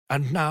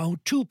And now,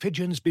 two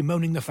pigeons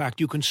bemoaning the fact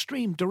you can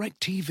stream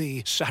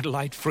DirecTV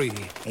satellite-free.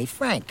 Hey,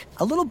 Frank,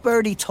 a little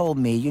birdie told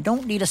me you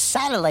don't need a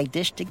satellite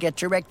dish to get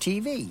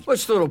DirecTV.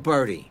 What's little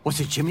birdie? Was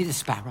it Jimmy the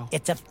Sparrow?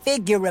 It's a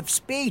figure of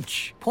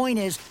speech. Point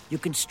is, you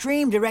can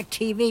stream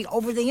DirecTV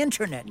over the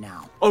internet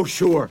now. Oh,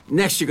 sure.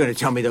 Next you're going to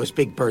tell me those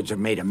big birds are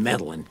made of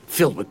metal and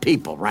filled with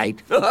people,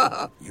 right?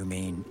 You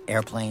mean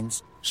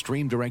airplanes?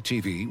 Stream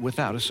DirecTV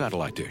without a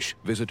satellite dish.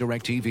 Visit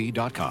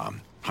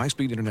DirecTV.com.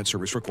 High-speed internet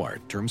service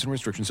required. Terms and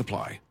restrictions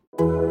apply.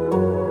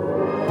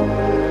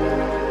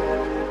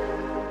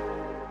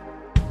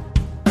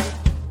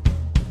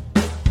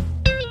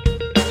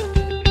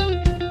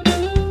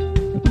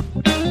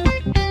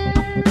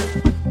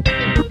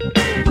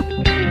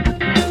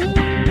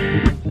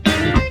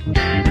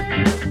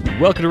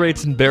 Welcome to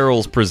Rates and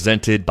Barrels,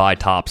 presented by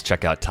Topps.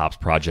 Check out Topps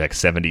Project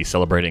 70,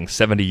 celebrating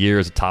 70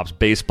 years of Topps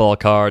baseball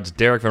cards.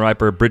 Derek Van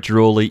Riper, Britt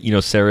Giroli, Eno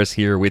Saris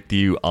here with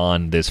you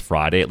on this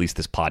Friday. At least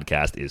this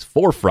podcast is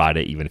for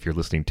Friday, even if you're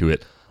listening to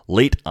it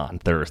late on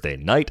Thursday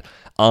night.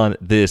 On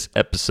this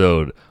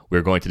episode,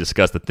 we're going to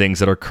discuss the things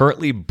that are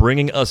currently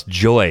bringing us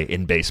joy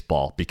in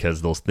baseball,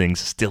 because those things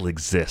still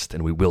exist,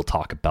 and we will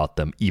talk about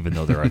them, even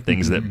though there are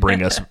things that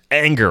bring us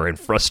anger and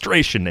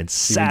frustration and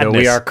sadness. Even though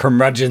we are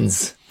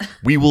curmudgeons.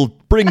 We will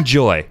bring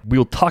joy. We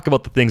will talk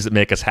about the things that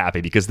make us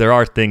happy, because there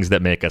are things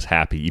that make us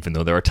happy, even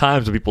though there are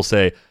times when people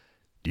say,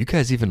 do you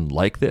guys even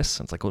like this?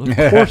 And it's like, well, of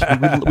course,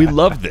 we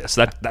love this.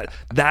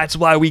 That's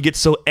why we get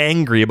so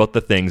angry about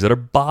the things that are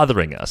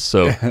bothering us.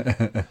 So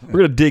we're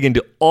going to dig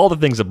into all the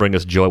things that bring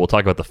us joy. We'll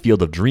talk about the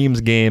Field of Dreams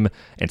game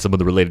and some of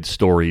the related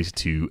stories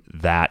to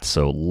that.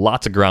 So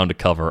lots of ground to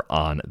cover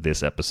on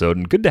this episode.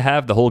 And good to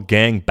have the whole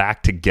gang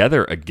back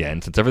together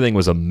again, since everything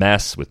was a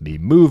mess with me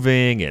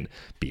moving and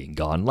being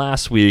gone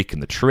last week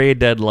and the trade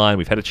deadline.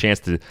 We've had a chance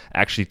to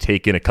actually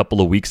take in a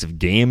couple of weeks of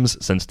games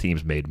since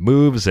teams made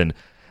moves, and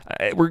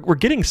we're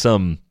getting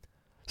some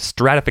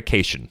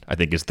stratification, I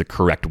think is the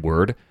correct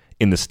word,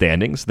 in the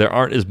standings. There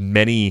aren't as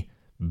many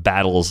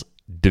battles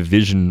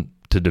division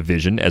to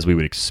division as we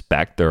would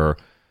expect. There are,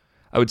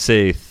 I would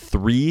say,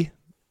 four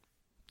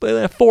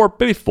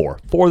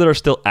that are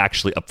still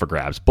actually up for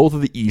grabs. Both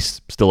of the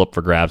East still up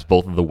for grabs,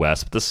 both of the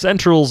West. But the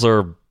Centrals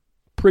are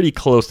pretty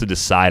close to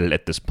decided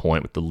at this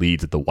point, with the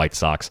leads that the White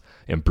Sox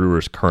and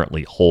Brewers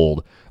currently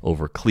hold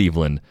over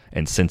Cleveland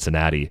and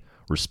Cincinnati,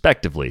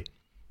 respectively.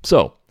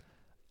 So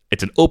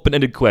it's an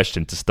open-ended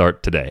question to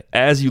start today.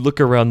 As you look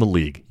around the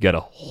league, you got a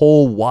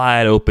whole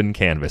wide open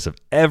canvas of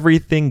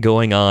everything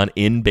going on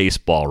in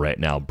baseball right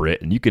now,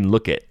 Britt, and you can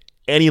look at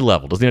any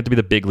level. Doesn't have to be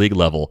the big league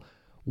level.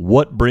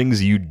 What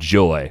brings you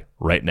joy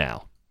right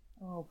now?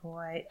 Oh,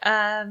 boy.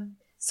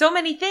 So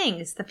many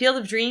things. The Field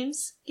of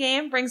Dreams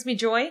game brings me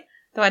joy,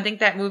 though I think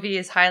that movie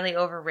is highly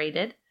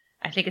overrated.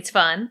 I think it's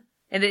fun.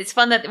 And it's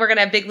fun that we're going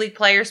to have big league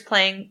players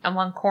playing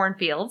among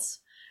cornfields.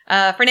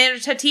 Fernando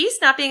Tatis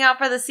not being out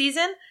for the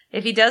season.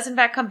 If he does, in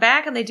fact, come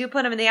back and they do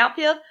put him in the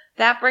outfield,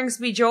 that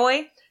brings me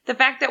joy. The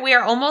fact that we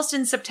are almost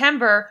in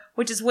September,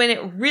 which is when it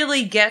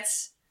really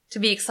gets to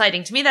be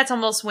exciting. To me, that's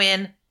almost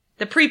when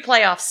the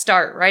pre-playoffs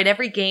start, right?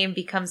 Every game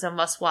becomes a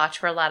must-watch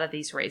for a lot of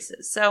these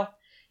races. So,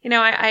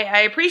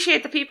 I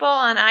appreciate the people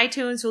on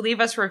iTunes who leave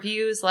us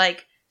reviews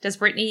like, does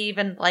Brittany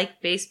even like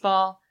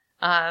baseball?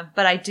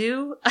 But I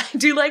do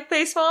like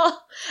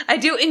baseball. I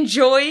do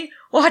enjoy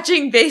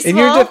watching baseball. In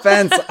your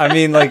defense, I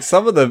mean, like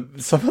some of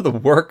the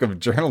work of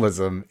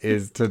journalism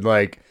is to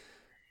like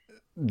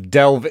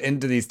delve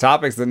into these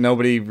topics that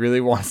nobody really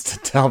wants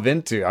to delve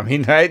into. I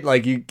mean, right?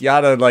 Like you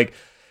gotta like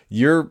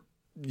you're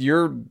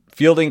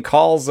fielding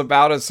calls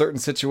about a certain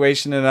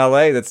situation in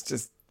LA that's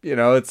just,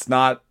 it's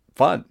not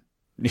fun.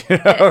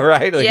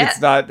 Right? Like yeah.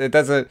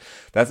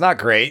 That's not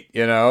great,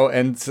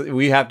 and so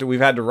we've had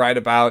to write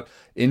about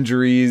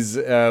injuries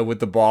with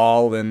the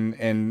ball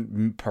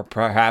and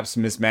perhaps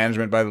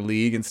mismanagement by the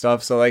league and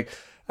stuff. So like,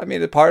 I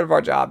mean, part of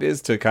our job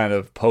is to kind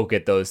of poke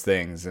at those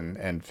things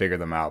and figure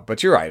them out.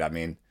 But you're right. I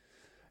mean,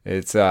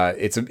 it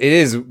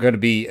is going to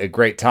be a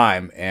great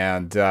time,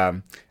 and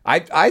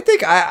I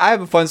think I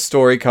have a fun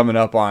story coming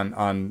up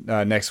on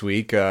next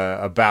week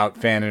about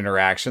fan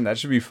interaction. That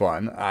should be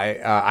fun.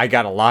 I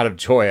got a lot of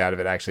joy out of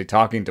it, actually,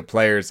 talking to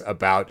players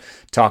about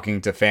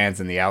talking to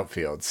fans in the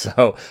outfield.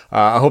 So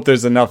I hope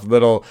there's enough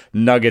little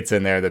nuggets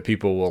in there that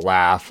people will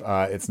laugh.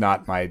 It's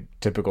not my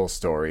typical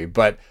story,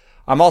 but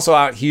I'm also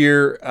out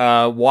here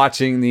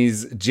watching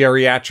these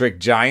geriatric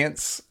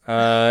giants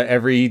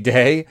every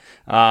day,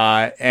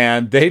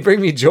 and they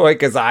bring me joy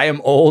because I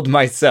am old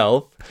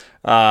myself.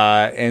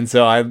 And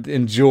so I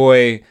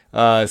enjoy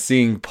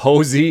seeing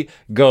Posey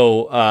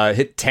go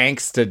hit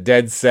tanks to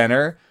dead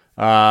center.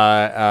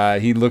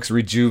 He looks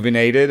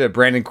rejuvenated.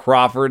 Brandon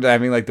Crawford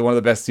having like one of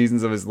the best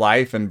seasons of his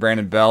life, and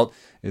Brandon Belt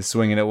is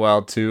swinging it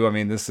well too. I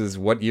mean,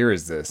 what year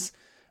is this?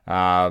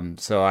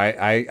 So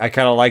I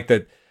kind of like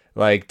that.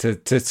 Like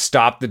to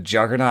stop the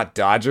juggernaut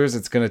Dodgers,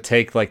 it's going to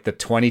take like the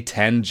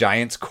 2010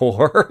 Giants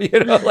core,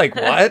 like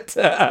what?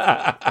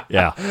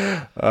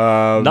 Yeah.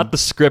 Not the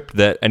script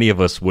that any of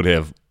us would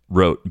have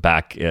wrote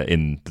back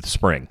in the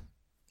spring.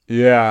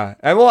 Yeah.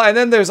 And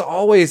then there's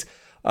always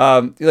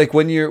like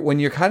when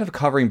you're kind of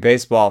covering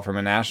baseball from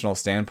a national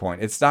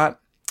standpoint, it's not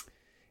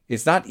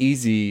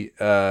easy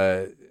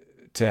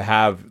to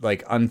have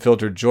like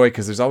unfiltered joy,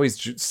 because there's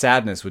always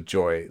sadness with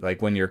joy,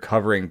 like when you're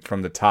covering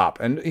from the top.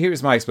 And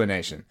here's my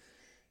explanation: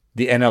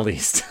 the NL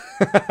East.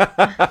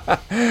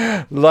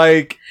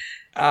 Like,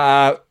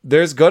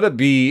 there's gonna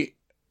be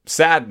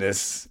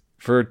sadness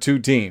for two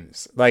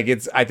teams. Like,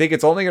 I think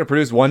it's only gonna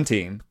produce one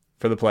team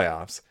for the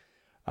playoffs.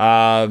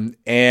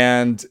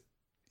 And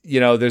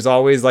there's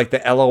always like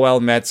the LOL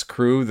Mets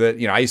crew that,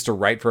 I used to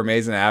write for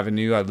Amazing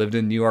Avenue. I lived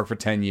in New York for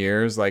 10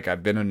 years. Like,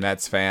 I've been a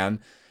Mets fan.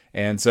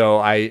 And so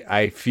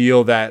I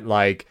feel that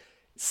like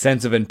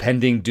sense of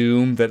impending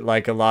doom that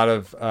like a lot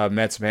of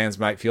Mets fans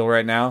might feel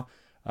right now.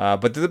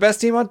 But they're the best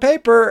team on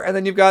paper. And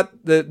then you've got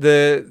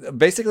the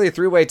basically a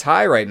three-way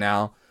tie right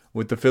now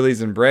with the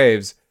Phillies and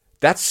Braves.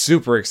 That's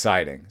super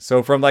exciting.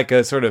 So from like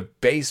a sort of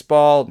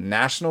baseball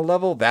national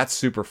level, that's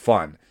super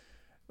fun.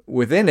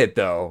 Within it,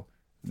 though,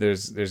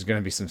 there's going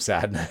to be some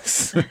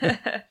sadness.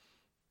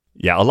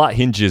 Yeah, a lot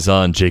hinges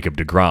on Jacob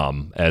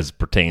deGrom as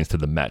pertains to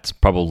the Mets.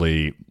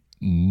 Probably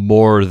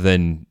more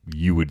than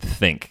you would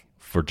think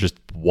for just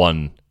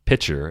one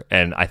pitcher.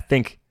 And I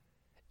think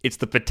it's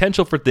the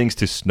potential for things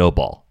to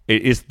snowball.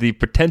 It is the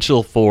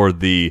potential for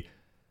the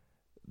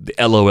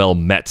LOL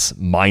Mets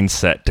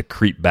mindset to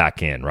creep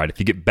back in, right? If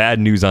you get bad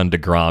news on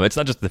deGrom, it's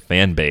not just the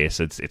fan base,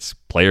 it's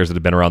players that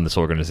have been around this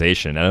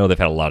organization. I know they've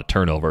had a lot of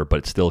turnover, but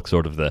it's still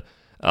sort of the,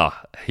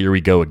 here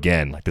we go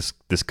again. Like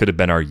this could have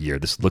been our year.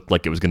 This looked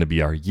like it was going to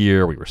be our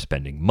year. We were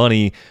spending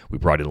money. We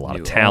brought in a lot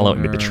of talent.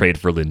 We made the trade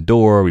for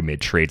Lindor. We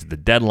made trades at the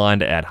deadline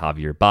to add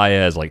Javier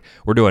Baez. Like,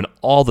 we're doing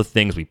all the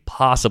things we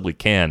possibly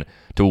can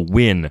to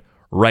win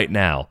right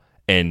now.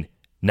 And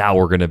now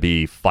we're going to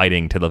be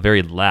fighting to the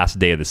very last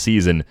day of the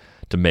season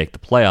to make the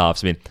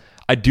playoffs. I mean,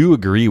 I do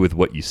agree with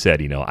what you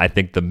said. I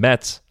think the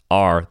Mets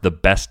are the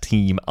best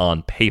team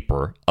on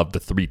paper of the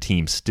three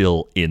teams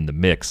still in the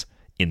mix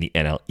in the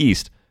NL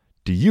East.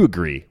 Do you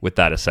agree with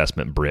that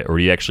assessment, Britt, or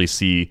do you actually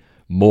see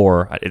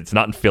more? It's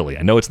not in Philly.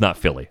 I know it's not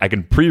Philly. I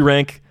can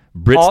pre-rank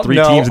Britt's three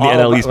teams in the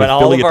NL East with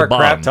Philly at the bottom. All of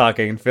our crap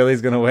talking,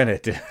 Philly's going to win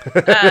it.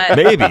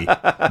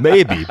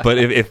 Maybe. But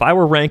if I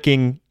were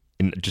ranking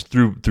just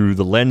through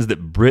the lens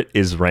that Britt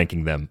is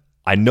ranking them,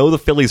 I know the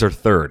Phillies are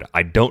third.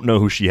 I don't know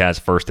who she has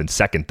first and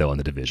second, though, in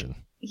the division.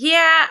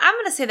 Yeah, I'm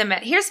going to say the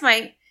Mets. Here's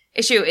my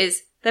issue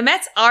is the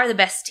Mets are the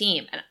best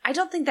team, and I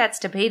don't think that's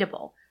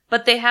debatable.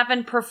 But they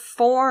haven't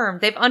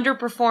performed. They've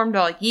underperformed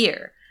all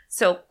year.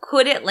 So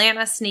could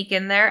Atlanta sneak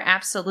in there?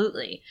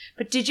 Absolutely.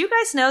 But did you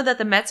guys know that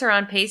the Mets are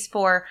on pace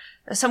for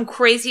some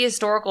crazy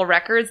historical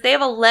records? They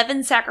have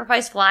 11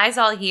 sacrifice flies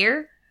all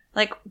year.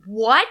 Like,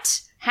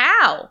 what?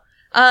 How?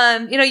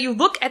 You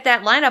look at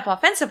that lineup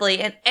offensively,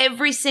 and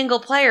every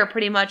single player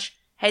pretty much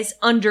has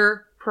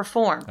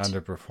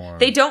underperformed.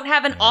 They don't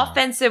have an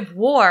offensive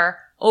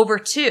WAR over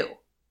 2.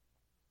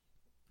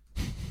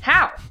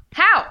 How?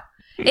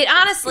 It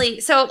honestly,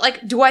 so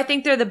like, do I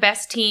think they're the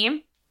best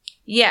team?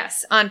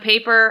 Yes. On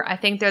paper, I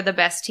think they're the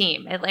best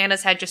team.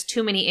 Atlanta's had just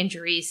too many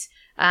injuries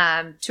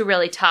to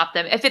really top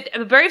them. If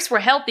the Braves were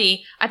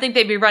healthy, I think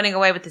they'd be running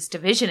away with this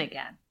division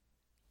again.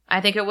 I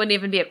think it wouldn't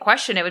even be a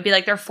question. It would be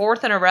like their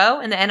 4th in a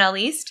row in the NL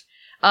East.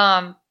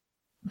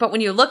 But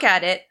when you look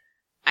at it,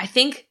 I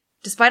think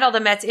despite all the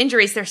Mets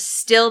injuries, they're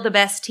still the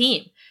best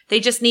team. They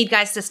just need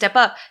guys to step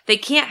up. They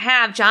can't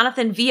have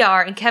Jonathan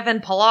Villar and Kevin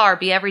Pillar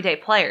be everyday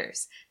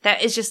players.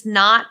 That is just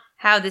not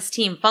how this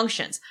team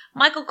functions.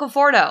 Michael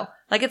Conforto,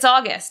 like, it's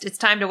August. It's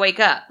time to wake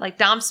up. Like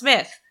Dom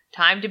Smith,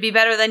 time to be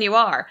better than you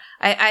are.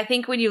 I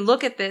think when you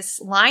look at this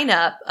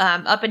lineup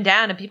up and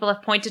down, and people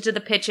have pointed to the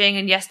pitching,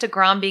 and yes,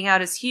 deGrom being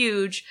out is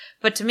huge.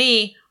 But to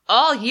me,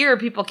 all year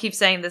people keep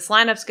saying this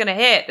lineup's going to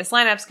hit. This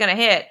lineup's going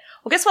to hit.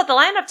 Well, guess what? The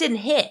lineup didn't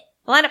hit.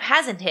 The lineup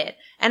hasn't hit.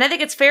 And I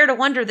think it's fair to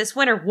wonder this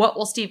winter, what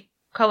will Steve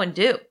Cohen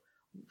do?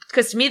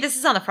 Because to me, this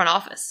is on the front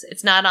office.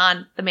 It's not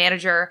on the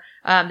manager.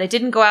 They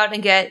didn't go out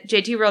and get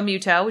JT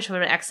Realmuto, which would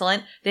have been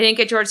excellent. They didn't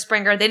get George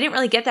Springer. They didn't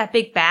really get that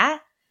big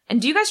bat.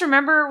 And do you guys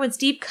remember when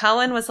Steve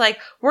Cohen was like,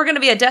 we're going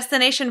to be a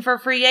destination for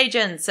free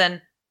agents?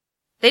 And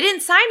they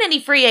didn't sign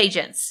any free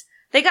agents.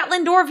 They got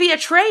Lindor via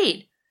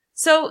trade.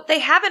 So they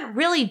haven't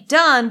really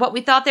done what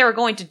we thought they were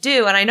going to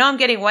do. And I know I'm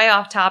getting way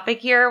off topic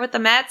here with the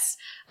Mets.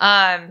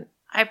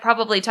 I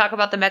probably talk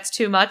about the Mets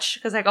too much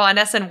because I go on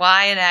SNY,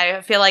 and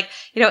I feel like,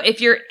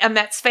 if you're a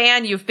Mets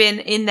fan, you've been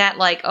in that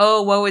like,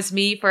 oh, woe is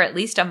me for at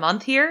least a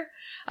month here.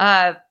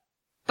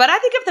 But I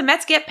think if the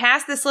Mets get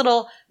past this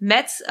little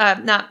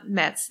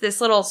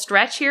this little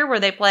stretch here where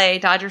they play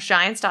Dodgers,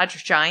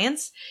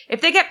 Giants,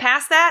 if they get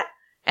past that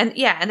and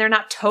they're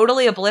not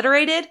totally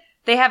obliterated,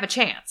 they have a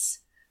chance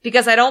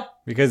because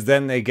because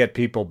then they get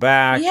people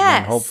back. Yes.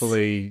 And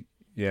hopefully,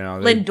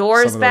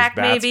 Lindor's back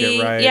maybe.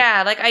 Right.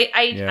 Yeah. Like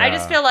I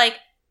just feel like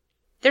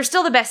they're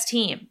still the best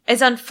team.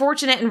 As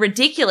unfortunate and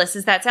ridiculous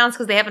as that sounds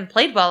because they haven't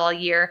played well all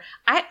year,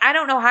 I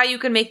don't know how you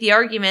can make the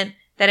argument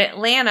that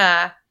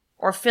Atlanta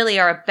or Philly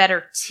are a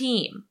better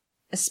team,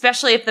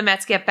 especially if the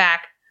Mets get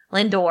back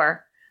Lindor.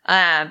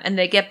 And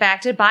they get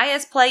back. Did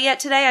Baez play yet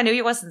today? I knew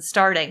he wasn't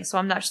starting, so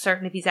I'm not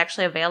certain if he's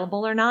actually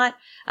available or not.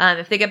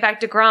 If they get back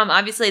to DeGrom,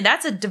 obviously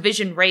that's a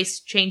division race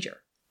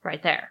changer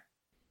right there.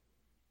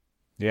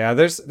 Yeah,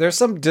 there's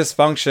some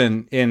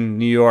dysfunction in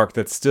New York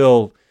that's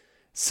still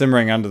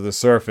simmering under the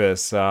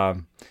surface.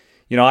 I've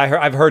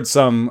heard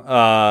some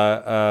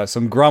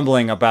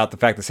grumbling about the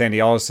fact that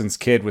Sandy Alderson's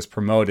kid was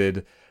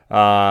promoted.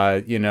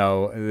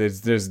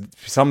 There's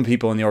some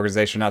people in the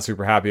organization not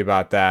super happy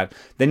about that.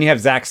 Then you have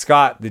Zach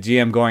Scott, the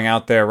GM, going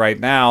out there right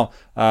now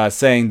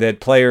saying that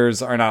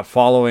players are not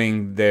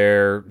following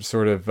their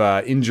sort of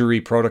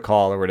injury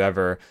protocol or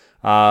whatever.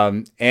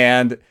 I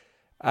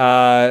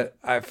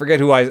forget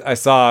who I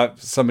saw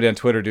somebody on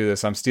Twitter do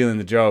this. I'm stealing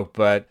the joke,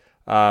 but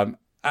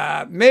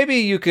maybe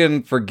you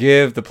can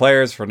forgive the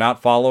players for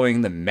not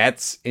following the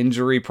Mets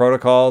injury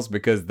protocols,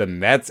 because the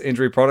Mets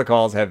injury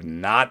protocols have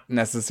not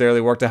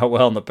necessarily worked out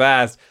well in the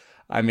past.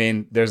 I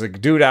mean, there's a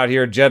dude out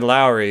here, Jed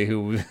Lowry,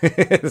 who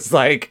is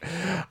like,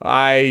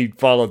 I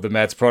followed the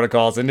Mets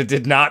protocols and it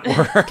did not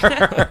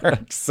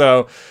work.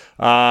 So,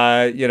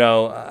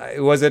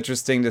 it was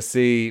interesting to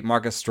see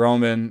Marcus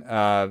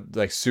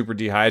Stroman super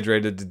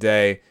dehydrated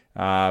today,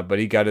 but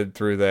he got it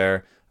through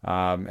there,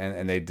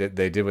 and they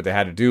did what they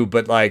had to do.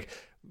 But I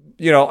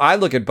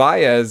look at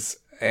Baez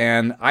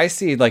and I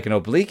see like an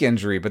oblique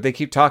injury, but they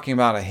keep talking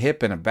about a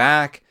hip and a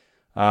back.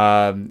 He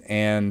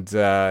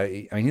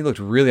looked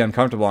really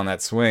uncomfortable on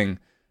that swing.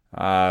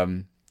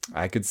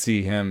 I could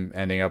see him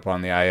ending up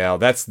on the IL.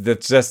 That's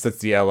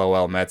the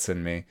LOL Mets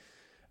in me.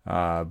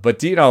 But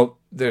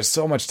there's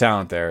so much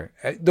talent there.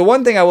 The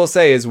one thing I will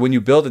say is when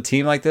you build a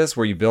team like this,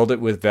 where you build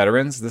it with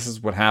veterans, this is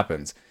what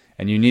happens.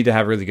 And you need to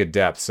have really good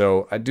depth.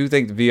 So I do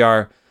think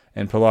VR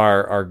and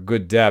Pilar are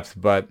good depth,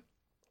 but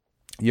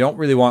you don't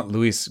really want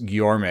Luis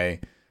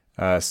Guillorme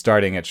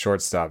starting at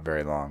shortstop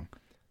very long.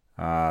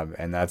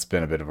 And that's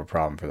been a bit of a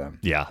problem for them.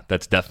 Yeah,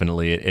 that's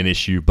definitely an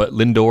issue. But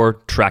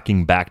Lindor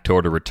tracking back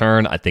toward a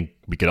return. I think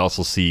we could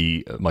also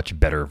see a much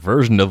better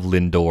version of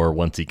Lindor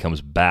once he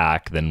comes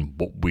back than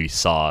what we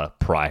saw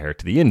prior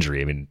to the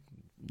injury. I mean,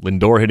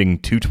 Lindor hitting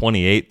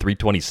 228,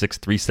 326,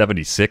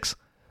 376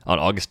 on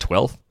August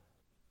 12th.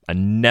 I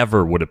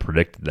never would have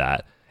predicted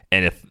that.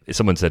 And if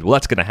someone said, well,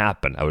 that's going to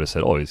happen, I would have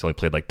said, oh, he's only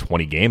played like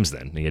 20 games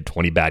then. He had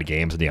 20 bad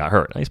games and he got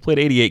hurt. He's played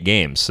 88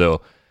 games.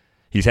 So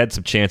he's had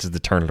some chances to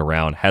turn it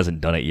around,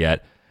 hasn't done it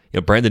yet.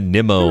 Brandon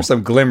Nimmo. There were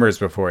some glimmers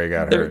before he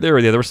got hurt. There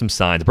were some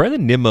signs.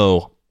 Brandon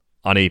Nimmo,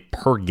 on a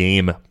per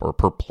game or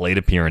per plate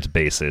appearance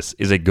basis,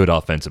 is a good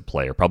offensive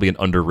player, probably an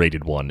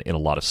underrated one in a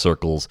lot of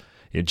circles.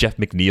 Jeff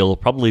McNeil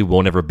probably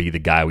won't ever be the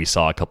guy we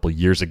saw a couple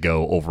years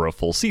ago over a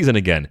full season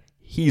again.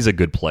 He's a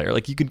good player.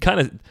 You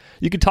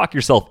could talk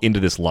yourself into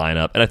this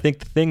lineup, and I think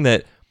the thing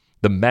that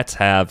the Mets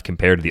have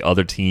compared to the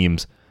other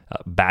teams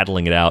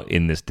battling it out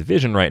in this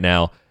division right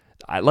now,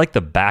 I like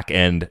the back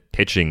end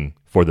pitching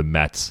for the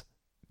Mets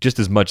just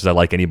as much as I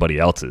like anybody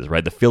else's,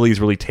 right? The Phillies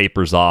really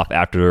tapers off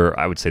after,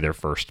 I would say, their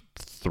first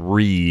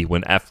 3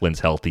 when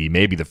Eflin's healthy,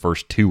 maybe the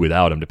first 2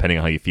 without him, depending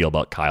on how you feel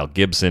about Kyle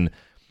Gibson.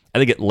 I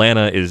think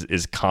Atlanta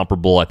is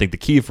comparable. I think the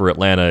key for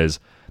Atlanta is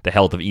the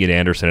health of Ian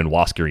Anderson and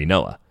Huascar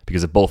Ynoa,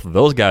 because if both of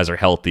those guys are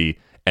healthy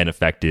and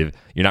effective,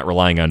 you're not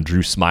relying on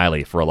Drew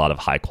Smyly for a lot of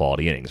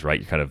high-quality innings, right?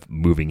 You're kind of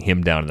moving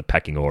him down in the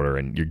pecking order,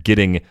 and you're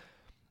getting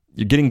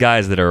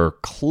guys that are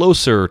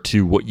closer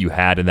to what you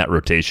had in that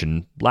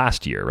rotation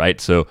last year, right?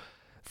 So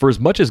for as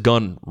much as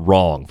gone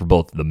wrong for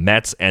both the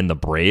Mets and the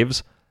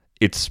Braves,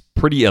 it's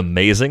pretty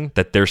amazing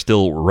that they're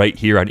still right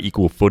here on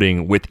equal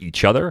footing with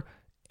each other,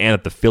 and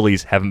that the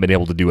Phillies haven't been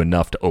able to do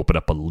enough to open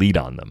up a lead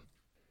on them.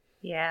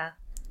 Yeah.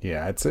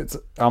 Yeah, it's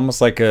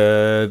almost like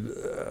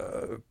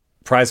a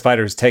prize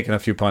fighter who's taken a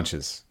few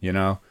punches,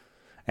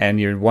 and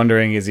you're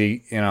wondering, is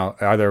he,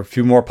 are there a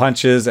few more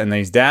punches and then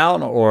he's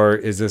down, or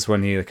is this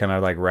when he kind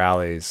of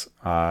rallies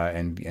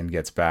and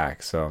gets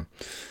back? So,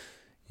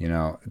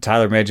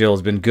 Tyler Mayfield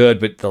has been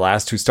good, but the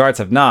last 2 starts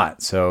have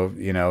not. So,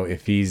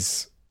 if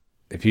he's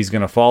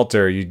going to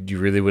falter, you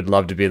really would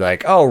love to be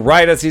like, oh,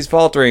 right as he's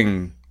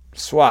faltering,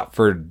 swap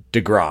for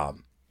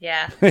DeGrom.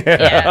 Yeah.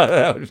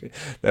 that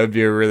would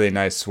be a really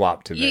nice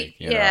swap to make.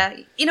 Yeah.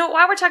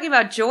 While we're talking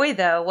about joy,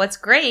 though, what's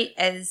great,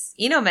 as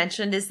Eno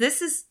mentioned,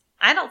 is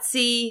I don't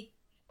see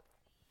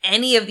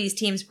any of these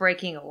teams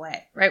breaking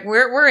away, right?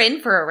 We're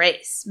in for a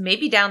race,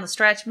 maybe down the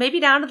stretch, maybe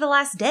down to the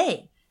last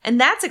day. And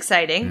that's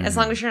exciting, as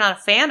long as you're not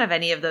a fan of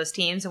any of those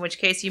teams, in which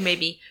case you may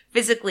be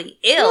physically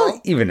ill.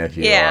 Well, even if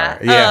you are.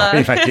 Yeah.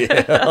 You might be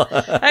ill.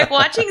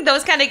 Watching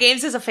those kind of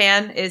games as a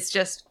fan is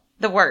just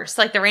the worst.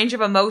 The range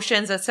of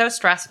emotions is so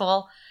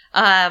stressful.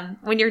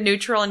 When you're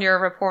neutral and you're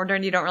a reporter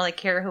and you don't really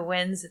care who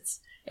wins,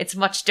 it's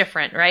much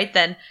different, right?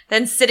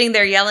 Than sitting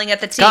there yelling at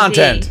the TV.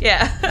 Content.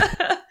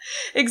 Yeah.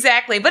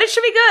 Exactly. But it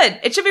should be good.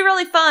 It should be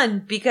really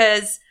fun,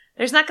 because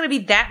there's not going to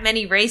be that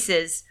many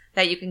races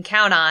that you can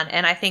count on.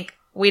 And I think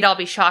we'd all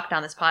be shocked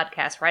on this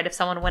podcast, right? If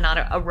someone went on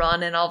a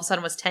run and all of a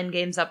sudden was 10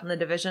 games up in the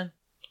division.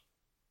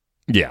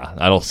 Yeah,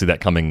 I don't see that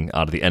coming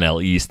out of the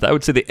NL East. I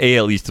would say the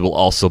AL East will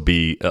also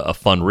be a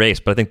fun race,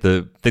 but I think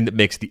the thing that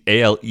makes the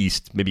AL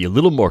East maybe a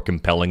little more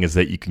compelling is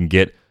that you can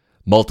get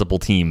multiple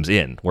teams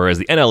in, whereas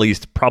the NL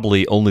East,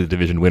 probably only the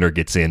division winner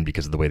gets in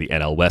because of the way the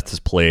NL West has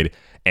played.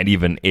 And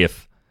even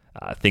if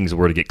things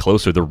were to get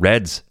closer, the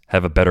Reds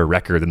have a better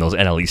record than those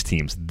NL East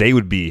teams. They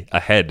would be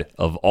ahead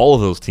of all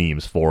of those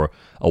teams for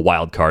a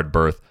wild card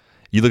berth.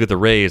 You look at the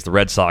Rays, the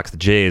Red Sox, the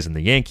Jays, and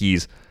the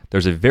Yankees,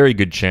 there's a very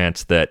good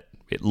chance that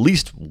at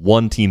least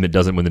one team that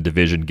doesn't win the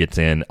division gets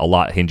in. A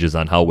lot hinges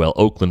on how well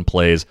Oakland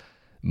plays.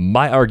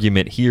 My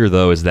argument here,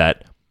 though, is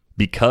that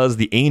because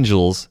the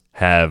Angels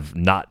have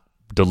not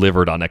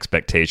delivered on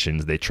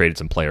expectations, they traded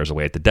some players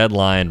away at the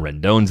deadline,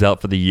 Rendon's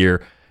out for the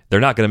year, they're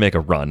not going to make a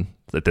run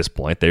at this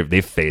point.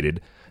 They've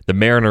faded. The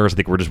Mariners, I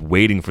think we're just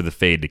waiting for the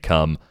fade to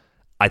come.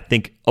 I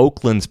think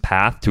Oakland's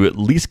path to at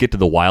least get to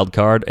the wild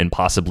card and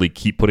possibly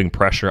keep putting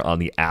pressure on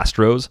the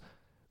Astros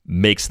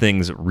makes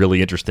things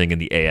really interesting in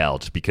the AL,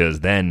 just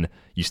because then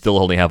you still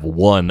only have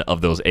one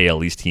of those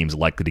AL East teams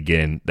likely to get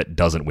in that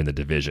doesn't win the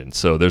division.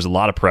 So there's a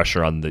lot of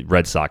pressure on the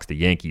Red Sox, the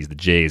Yankees, the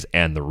Jays,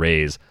 and the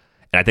Rays.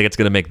 And I think it's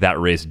going to make that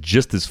race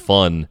just as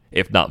fun,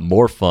 if not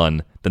more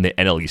fun, than the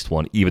NL East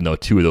one, even though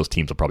two of those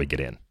teams will probably get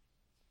in.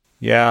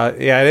 Yeah,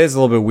 it is a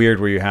little bit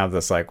weird where you have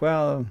this like,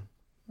 well,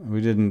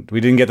 we didn't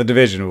get the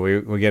division,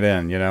 we get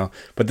in, you know.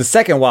 But the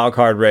second wild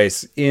card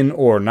race, in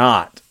or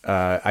not,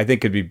 I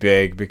think could be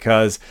big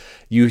because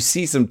you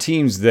see some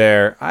teams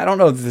there. I don't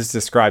know if this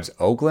describes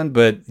Oakland,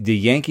 but the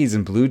Yankees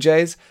and Blue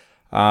Jays,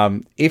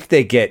 if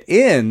they get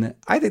in,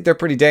 I think they're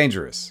pretty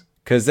dangerous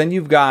because then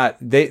you've got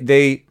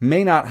they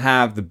may not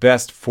have the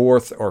best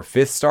fourth or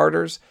fifth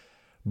starters.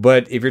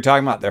 But if you're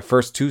talking about their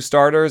first two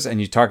starters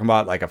and you're talking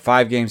about like a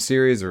 5-game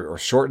series or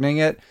shortening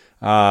it,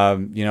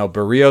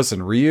 Barrios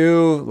and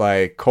Ryu,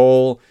 like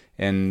Cole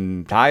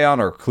and Taillon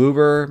or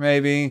Kluber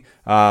maybe,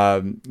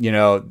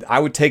 I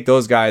would take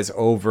those guys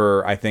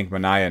over, I think,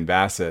 Minaya and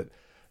Bassett.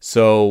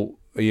 So,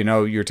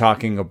 you're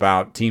talking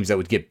about teams that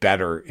would get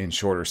better in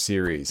shorter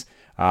series.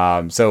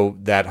 So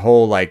that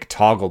whole like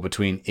toggle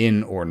between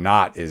in or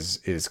not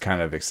is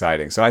kind of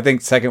exciting. So I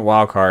think second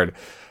wild card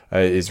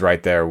is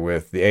right there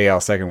with the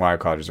AL. Second wild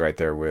card is right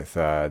there with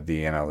the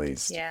NL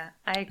East. Yeah,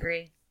 I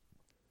agree.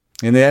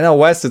 In the NL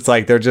West, it's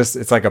like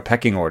it's like a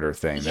pecking order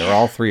thing. Yeah. They're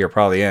all three are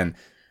probably in,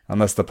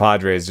 unless the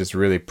Padres just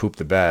really poop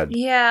the bed.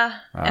 Yeah,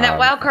 and that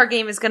wild card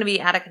game is going to be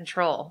out of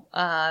control.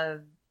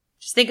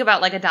 Just think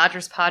about like a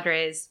Dodgers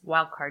Padres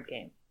wild card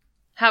game.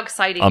 How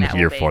exciting! I'm that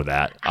here will be. for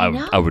that.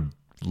 I would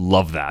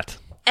love that.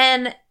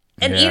 And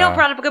Eno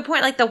brought up a good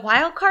point. Like the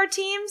wild card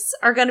teams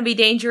are going to be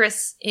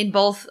dangerous in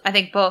both AL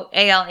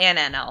and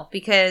NL,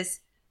 because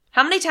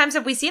how many times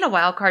have we seen a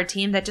wild card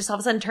team that just all of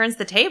a sudden turns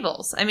the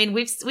tables? I mean,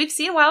 we've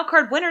seen wild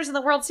card winners in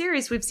the World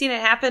Series. We've seen it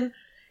happen.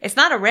 It's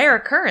not a rare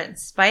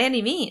occurrence by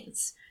any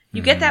means.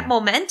 You get that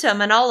momentum,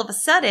 and all of a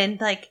sudden,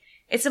 like,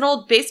 it's an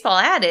old baseball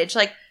adage,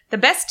 like, the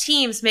best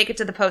teams make it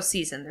to the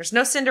postseason. There's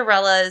no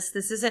Cinderellas.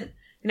 This isn't,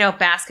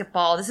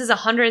 basketball. This is a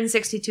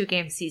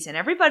 162-game season.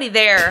 Everybody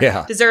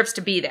there deserves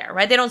to be there,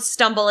 right? They don't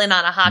stumble in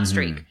on a hot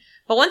streak.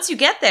 But once you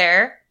get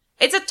there,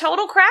 it's a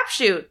total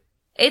crapshoot.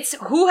 It's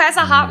who has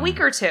a hot week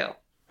or two,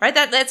 right?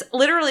 That's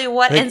literally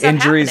what ends up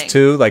happening. Injuries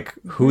too, like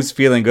who's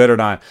feeling good or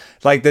not.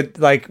 Like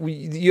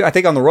I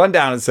think on the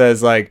rundown it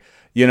says like,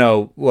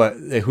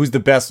 who's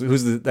the best,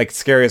 who's the like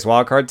scariest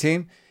wild card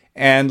team,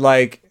 and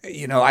like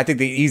I think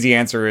the easy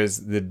answer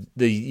is the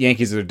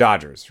Yankees or the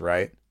Dodgers,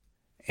 right?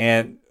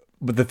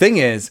 But the thing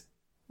is,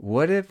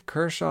 what if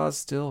Kershaw's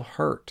still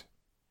hurt?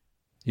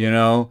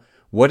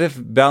 What if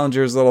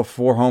Bellinger's little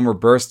 4-homer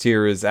burst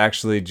here is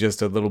actually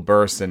just a little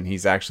burst and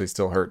he's actually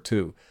still hurt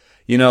too?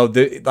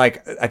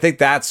 I think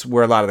that's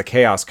where a lot of the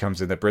chaos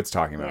comes in that Britt's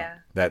talking about. Yeah.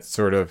 That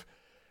sort of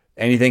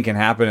anything can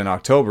happen in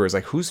October is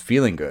like, who's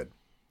feeling good?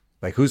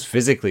 Like, who's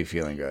physically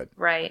feeling good?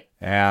 Right.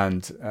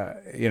 And,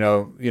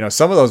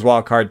 some of those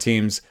wild card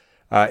teams,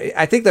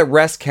 I think that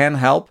rest can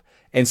help.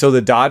 And so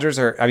the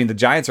the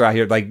Giants are out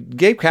here. Like,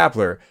 Gabe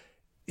Kapler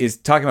is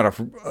talking about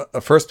a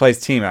first place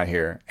team out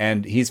here,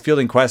 and he's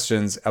fielding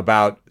questions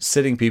about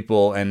sitting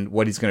people and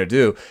what he's going to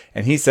do.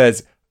 And he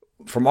says,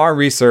 from our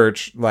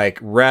research, like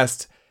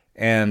rest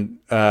and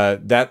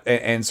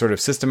and sort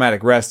of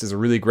systematic rest is a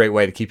really great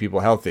way to keep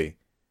people healthy.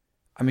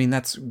 I mean,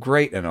 that's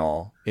great and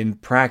all in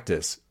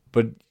practice,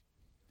 but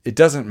it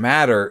doesn't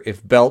matter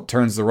if Belt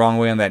turns the wrong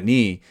way on that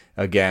knee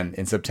again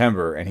in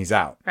September and he's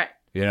out. Right.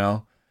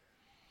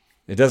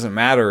 It doesn't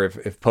matter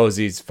if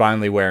Posey's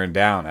finally wearing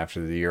down after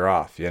the year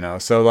off,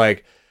 So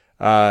like,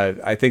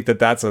 I think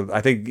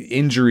I think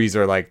injuries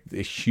are like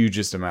the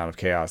hugest amount of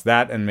chaos.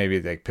 That and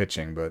maybe like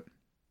pitching, but.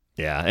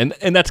 Yeah,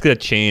 and that's going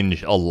to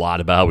change a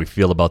lot about how we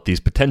feel about these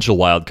potential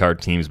wild card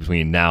teams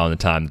between now and the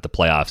time that the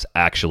playoffs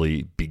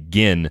actually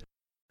begin.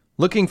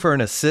 Looking for an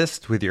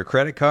assist with your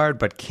credit card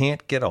but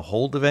can't get a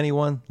hold of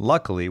anyone?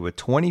 Luckily, with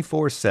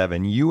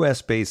 24/7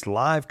 US-based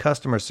live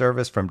customer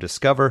service from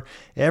Discover,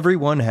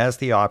 everyone has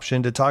the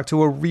option to talk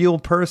to a real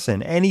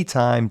person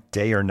anytime,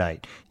 day or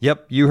night.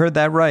 Yep, you heard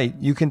that right.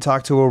 You can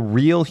talk to a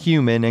real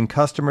human in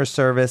customer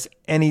service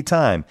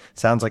anytime.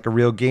 Sounds like a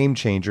real game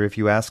changer if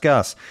you ask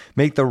us.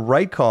 Make the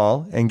right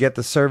call and get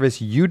the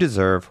service you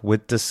deserve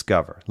with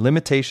Discover.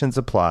 Limitations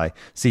apply.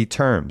 See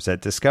terms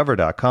at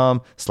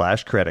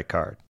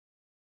discover.com/creditcard.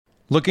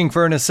 Looking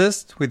for an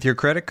assist with your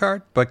credit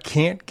card but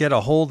can't get a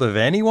hold of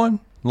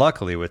anyone?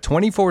 Luckily, with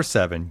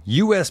 24/7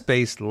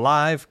 US-based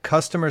live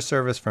customer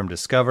service from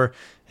Discover,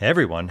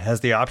 everyone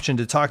has the option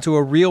to talk to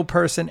a real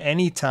person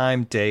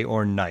anytime, day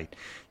or night.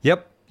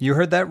 Yep, you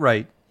heard that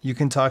right. You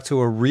can talk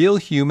to a real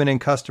human in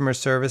customer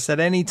service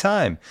at any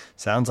time.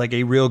 Sounds like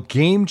a real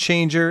game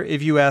changer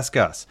if you ask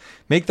us.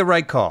 Make the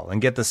right call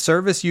and get the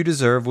service you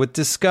deserve with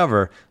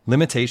Discover.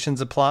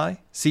 Limitations apply.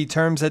 See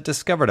terms at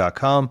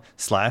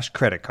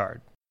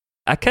discover.com/creditcard.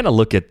 I kind of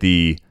look at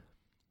the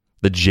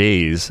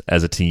Jays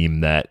as a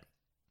team that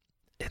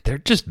they're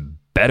just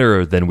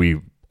better than we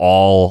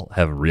all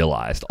have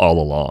realized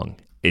all along.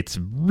 It's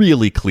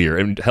really clear.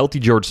 And healthy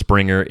George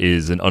Springer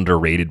is an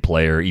underrated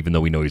player, even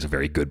though we know he's a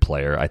very good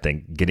player. I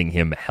think getting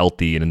him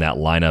healthy and in that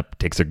lineup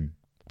takes a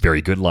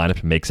very good lineup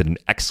and makes it an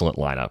excellent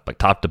lineup. Like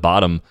top to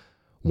bottom,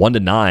 1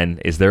 to 9,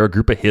 is there a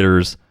group of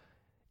hitters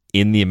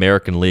in the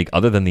American League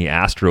other than the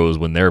Astros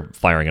when they're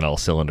firing on all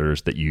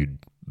cylinders that you'd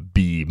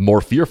be more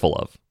fearful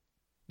of?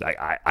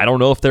 I don't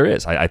know if there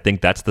is. I think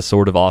that's the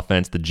sort of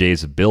offense the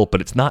Jays have built, but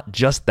it's not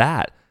just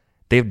that.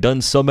 They've done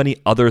so many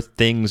other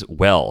things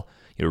well.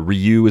 You know,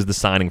 Ryu is the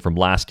signing from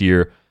last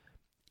year.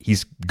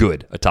 He's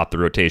good atop the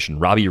rotation.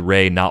 Robbie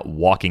Ray not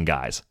walking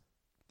guys.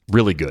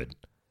 Really good.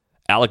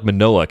 Alek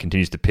Manoah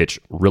continues to pitch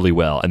really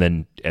well. And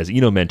then, as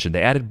Eno mentioned,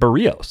 they added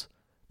Barrios.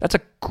 That's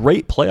a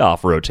great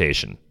playoff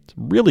rotation. It's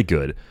really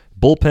good.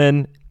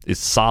 Bullpen is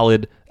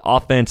solid.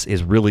 Offense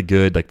is really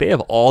good. Like, they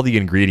have all the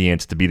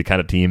ingredients to be the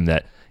kind of team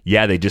that,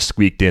 yeah, they just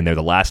squeaked in. They're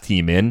the last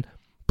team in,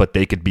 but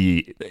they could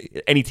be,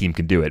 any team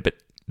can do it, but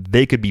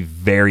they could be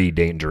very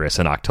dangerous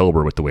in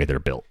October with the way they're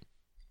built.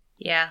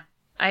 Yeah,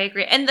 I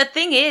agree. And the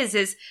thing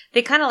is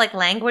they kind of like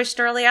languished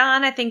early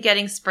on. I think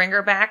getting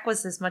Springer back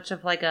was as much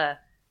of like a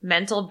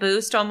mental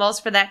boost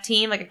almost for that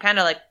team. Like it kind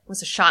of like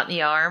was a shot in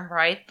the arm,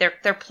 right?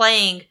 They're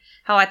playing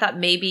how I thought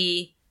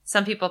maybe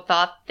some people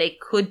thought they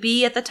could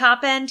be at the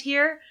top end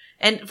here.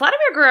 And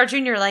Vladimir Guerrero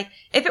Jr., like,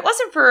 if it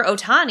wasn't for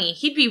Ohtani,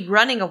 he'd be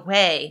running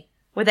away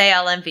with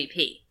AL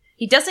MVP.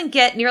 He doesn't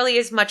get nearly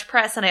as much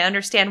press, and I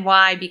understand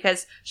why,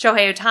 because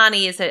Shohei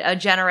Ohtani is a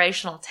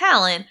generational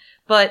talent.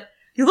 But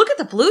you look at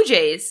the Blue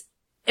Jays,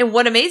 and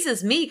what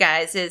amazes me,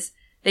 guys, is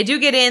they do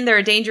get in. They're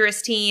a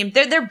dangerous team.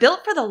 They're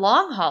built for the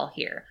long haul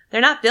here. They're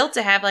not built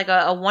to have like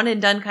a one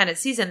and done kind of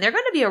season. They're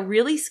going to be a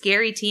really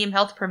scary team,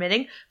 health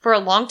permitting, for a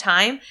long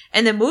time.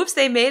 And the moves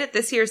they made at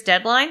this year's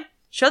deadline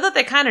show that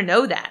they kind of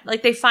know that.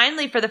 Like, they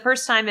finally, for the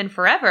first time in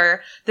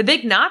forever, the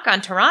big knock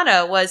on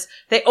Toronto was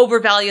they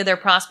overvalue their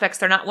prospects.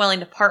 They're not willing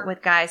to part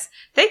with guys.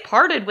 They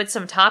parted with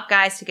some top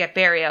guys to get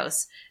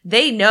Barrios.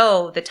 They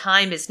know the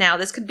time is now.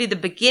 This could be the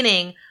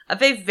beginning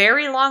of a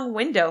very long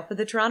window for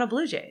the Toronto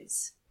Blue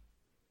Jays.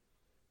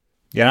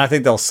 Yeah, and I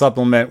think they'll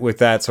supplement with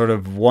that sort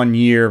of 1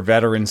 year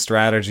veteran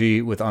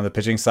strategy with on the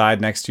pitching side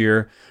next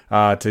year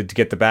to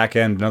get the back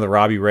end, another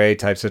Robbie Ray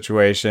type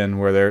situation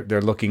where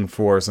they're looking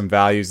for some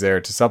values there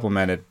to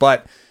supplement it.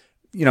 But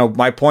you know,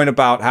 my point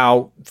about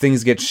how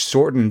things get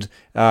shortened,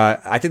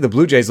 I think the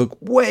Blue Jays look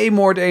way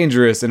more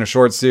dangerous in a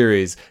short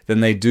series than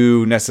they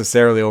do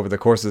necessarily over the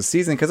course of the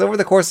season. Because over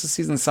the course of the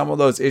season, some of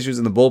those issues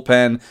in the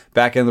bullpen,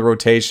 back end of the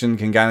rotation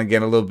can kind of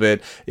get a little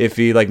bit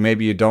iffy. Like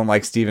maybe you don't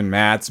like Steven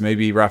Matz,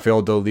 maybe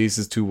Rafael Dolis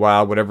is too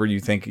wild, whatever you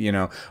think, you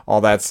know,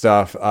 all that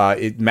stuff.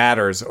 It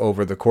matters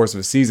over the course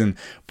of a season.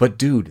 But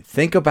dude,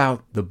 think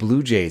about the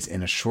Blue Jays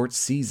in a short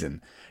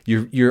season.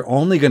 You're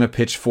only going to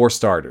pitch 4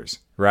 starters,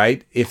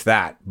 right? If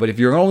that. But if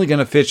you're only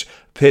going to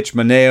pitch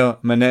Manoah,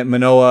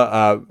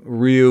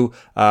 Ryu,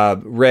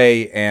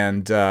 Ray,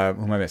 and who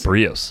am I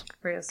missing?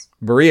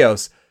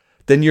 Barrios.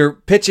 Then you're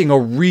pitching a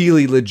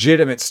really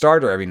legitimate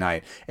starter every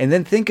night. And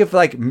then think of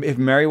like if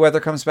Merriweather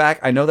comes back.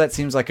 I know that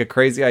seems like a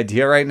crazy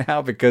idea right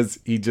now because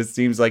he just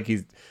seems like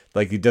he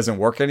doesn't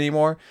work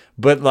anymore.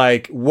 But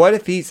like, what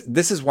if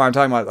this is why I'm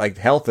talking about like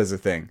health as a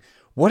thing.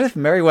 What if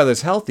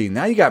Merriweather's healthy?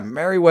 Now you got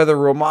Merriweather,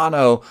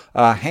 Romano,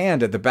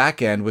 Hand at the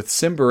back end with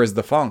Simber as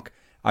the funk.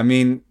 I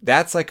mean,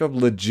 that's like a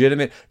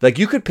legitimate... Like,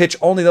 you could pitch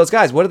only those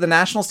guys. What did the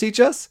Nationals teach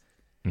us?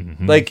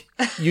 Mm-hmm. Like,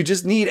 you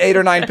just need 8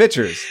 or 9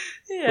 pitchers.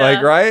 Yeah.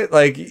 Like, right?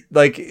 Like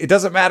it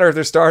doesn't matter if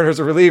they're starters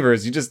or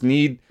relievers. You just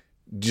need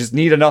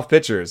enough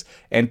pitchers.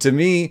 And to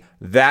me,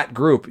 that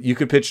group, you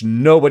could pitch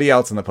nobody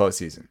else in the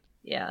postseason.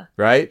 Yeah.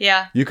 Right?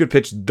 Yeah. You could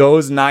pitch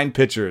those 9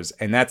 pitchers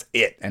and that's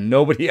it. And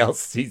nobody else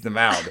sees the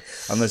mound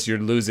unless you're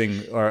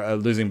losing or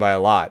losing by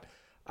a lot.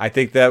 I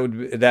think that would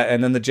be that.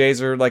 And then the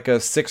Jays are like a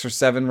 6 or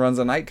 7 runs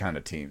a night kind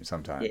of team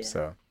sometimes. Yeah.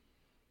 So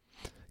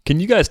Can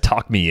you guys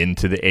talk me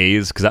into the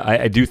A's? Because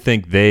I do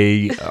think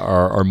they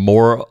are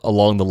more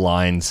along the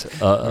lines.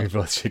 We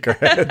both shake our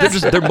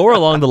heads. They're more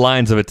along the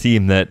lines of a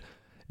team that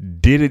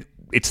did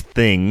its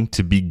thing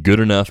to be good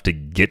enough to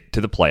get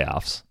to the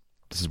playoffs.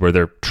 This is where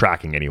they're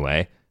tracking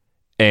anyway.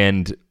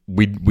 And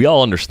we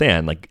all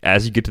understand, like,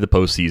 as you get to the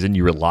postseason,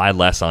 you rely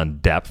less on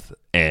depth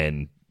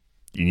and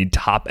you need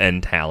top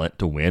end talent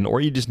to win, or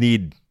you just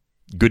need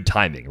good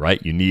timing,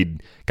 right? You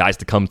need guys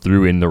to come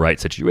through in the right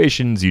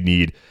situations. You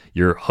need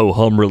your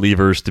ho-hum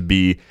relievers to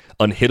be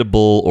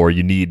unhittable, or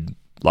you need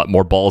a lot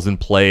more balls in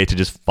play to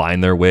just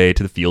find their way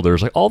to the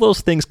fielders. Like, all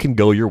those things can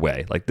go your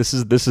way. Like, this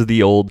is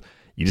the old,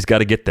 you just got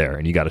to get there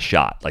and you got a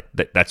shot. Like,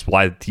 that's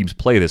why teams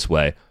play this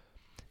way.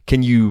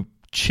 Can you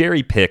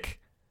cherry pick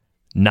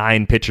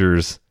 9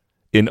 pitchers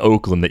in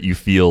Oakland that you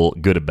feel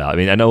good about? I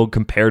mean, I know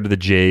compared to the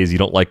Jays, you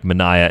don't like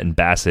Minaya and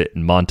Bassett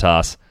and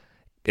Montas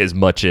as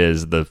much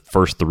as the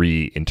first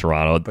 3 in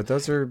Toronto. But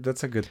that's a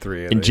good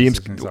 3. And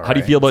James, how do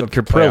you feel about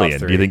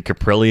Caprillion? Do you think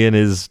Caprillion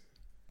is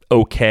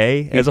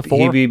okay as a 4?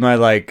 He'd be my,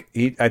 like,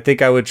 I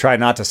think I would try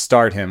not to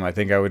start him. I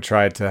think I would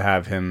try to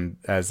have him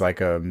as like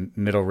a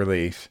middle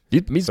relief.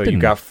 So you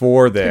got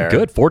 4 there.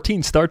 Good.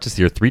 14 starts this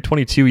year,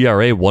 3.22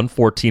 ERA,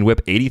 114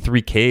 WHIP,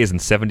 83 Ks,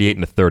 and 78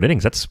 in the third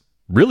innings. That's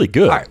really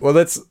good. All right, well,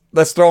 let's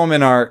throw him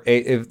in our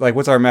 8.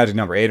 What's our magic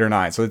number? 8 or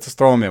 9. So let's just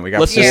throw him in. We got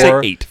let's 4. Just say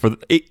 8 for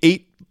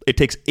 8. It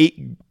takes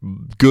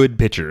 8 good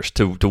pitchers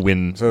to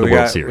win the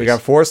World Series. We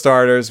got 4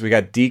 starters. We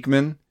got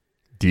Diekman,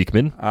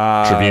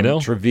 Trevino.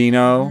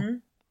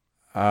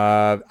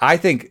 Mm-hmm. I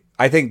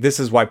think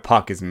this is why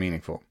Puck is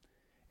meaningful.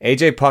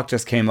 AJ Puck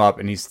just came up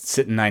and he's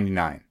sitting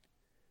 99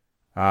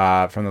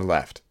 from the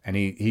left, and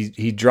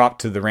he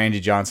dropped to the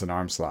Randy Johnson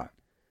arm slot.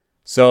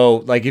 So,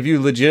 like, if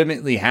you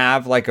legitimately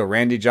have like a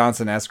Randy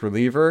Johnson-esque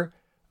reliever,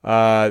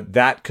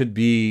 that could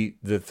be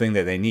the thing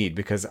that they need,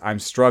 because I'm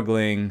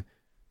struggling.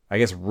 I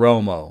guess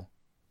Romo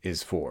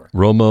is 4.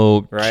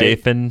 Romo, right?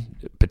 Chafin,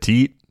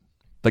 Petit,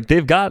 like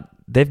they've got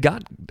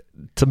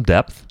some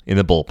depth in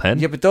the bullpen.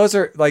 Yeah, but those.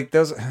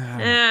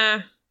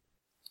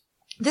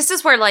 This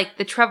is where, like,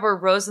 the Trevor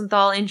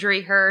Rosenthal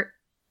injury hurt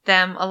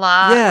them a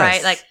lot, Yes.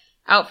 right? Like,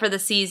 out for the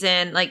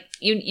season. Like,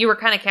 you were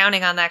kind of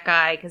counting on that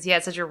guy because he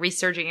had such a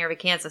resurging year with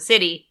Kansas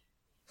City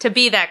to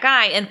be that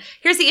guy. And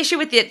here's the issue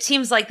with the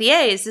teams like the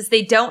A's is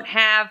they don't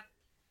have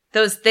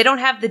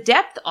the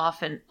depth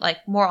often, like,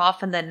 more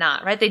often than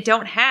not, right? They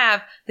don't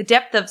have the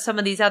depth of some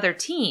of these other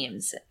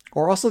teams.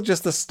 Or also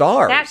just the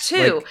stars. That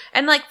too. Like,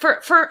 and like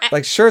for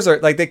like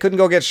Scherzer, like they couldn't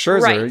go get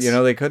Scherzer, right.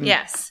 They couldn't.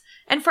 Yes.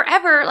 And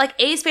forever, like,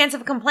 A's fans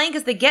have complained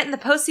because they get in the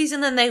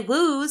postseason and they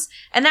lose.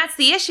 And that's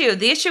the issue.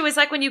 The issue is,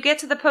 like, when you get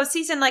to the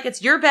postseason, like,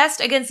 it's your best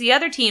against the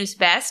other team's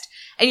best.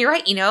 And you're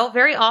right,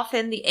 very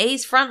often the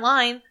A's front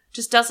line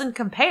just doesn't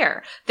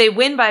compare. They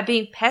win by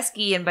being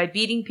pesky and by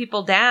beating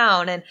people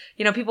down, and,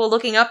 people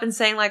looking up and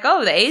saying, like,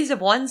 oh, the A's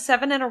have won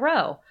 7 in a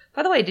row.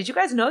 By the way, did you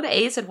guys know the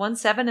A's had won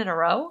 7 in a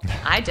row?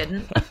 I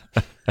didn't.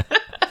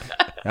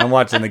 I'm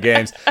watching the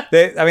games.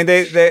 They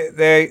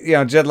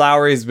Jed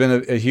Lowry's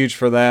been a huge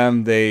for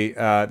them. They've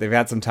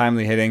had some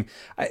timely hitting.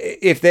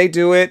 If they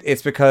do it,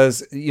 it's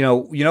because,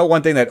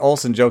 one thing that Matt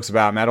Olson jokes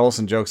about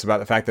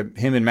the fact that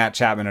him and Matt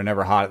Chapman are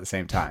never hot at the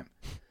same time.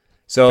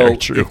 So very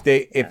true.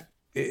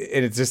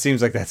 It just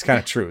seems like that's kind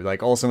of true.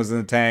 Like, Olsen was in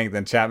the tank,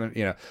 then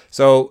Chapman,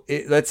 So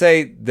let's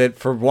say that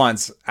for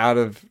once, out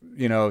of,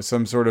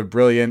 some sort of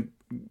brilliant,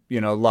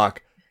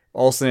 luck,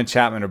 Olsen and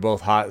Chapman are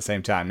both hot at the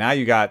same time. Now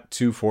you got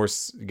 2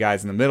 force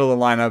guys in the middle of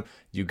the lineup.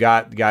 You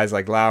got guys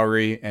like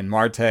Lowry and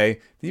Marte.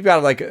 You've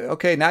got, like,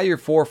 okay, now you're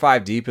 4 or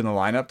 5 deep in the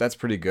lineup. That's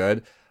pretty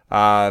good.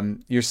 That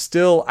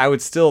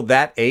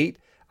 8,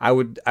 I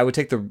would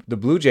take the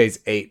Blue Jays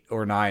 8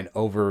 or 9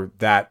 over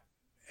that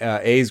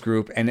A's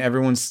group, and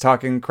everyone's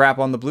talking crap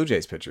on the Blue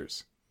Jays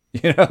pitchers.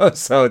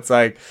 So it's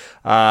like,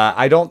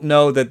 I don't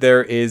know that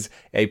there is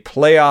a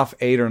playoff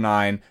 8 or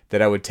 9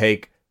 that I would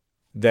take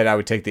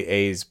the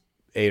A's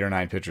 8 or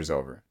 9 pitchers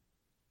over.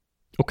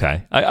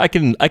 Okay, I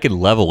can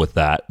level with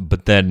that,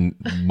 but then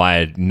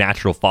my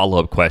natural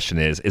follow-up question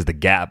is the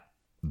gap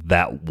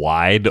that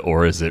wide,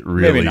 or is it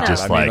really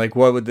just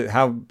what would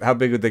how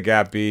big would the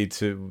gap be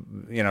to,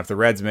 if the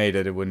Reds made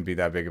it, it wouldn't be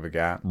that big of a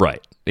gap.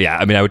 Right. Yeah,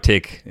 I mean, I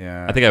think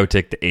I would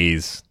take the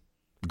A's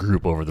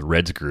group over the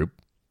Reds group.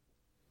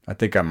 I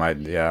think I might,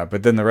 yeah,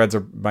 but then the Reds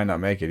might not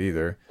make it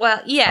either.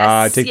 Well,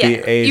 yes,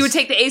 the A's. You would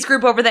take the A's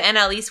group over the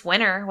NL East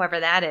winner, whoever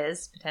that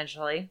is,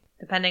 potentially,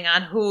 depending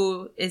on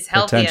who is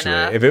healthy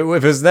enough. If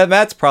it's the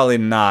Mets, probably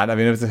not. I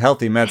mean, if it's a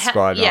healthy Mets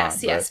squad,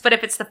 yes. But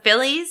if it's the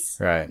Phillies,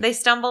 right, they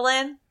stumble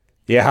in.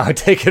 Yeah, I would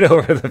take it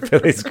over the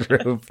Phillies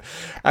group.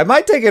 I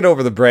might take it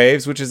over the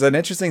Braves, which is an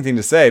interesting thing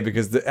to say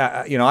because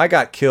I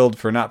got killed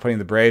for not putting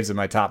the Braves in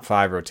my top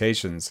 5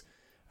 rotations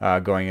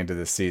going into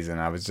this season.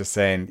 I was just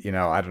saying,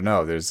 I don't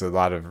know. There's a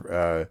lot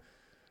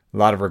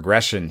of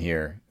regression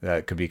here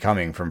that could be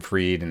coming from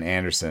Fried and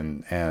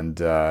Anderson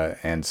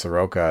and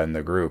Soroka in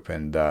the group.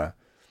 And I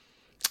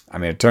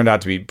mean, it turned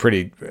out to be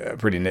pretty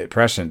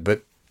prescient.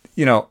 But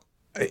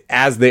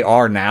as they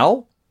are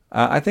now,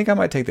 I think I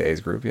might take the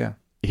A's group. Yeah.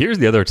 Here's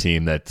the other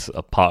team that's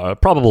a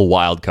probable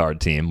wild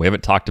card team. We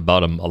haven't talked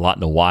about them a lot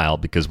in a while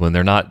because when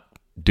they're not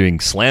doing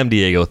Slam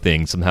Diego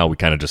things, somehow we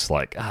kind of just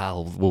like,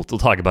 we'll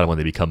talk about them when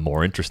they become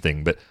more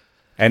interesting. But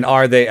And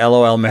are they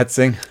LOL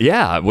Metsing?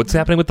 yeah, what's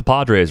happening with the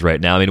Padres right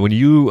now? I mean, when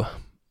you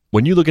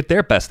look at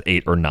their best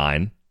 8 or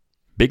 9,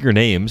 bigger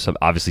names,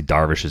 obviously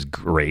Darvish is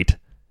great.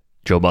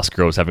 Joe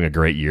Musgrove's having a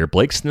great year.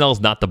 Blake Snell's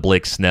not the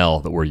Blake Snell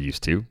that we're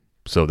used to,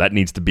 so that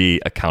needs to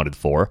be accounted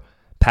for.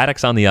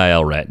 Paddock's on the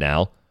IL right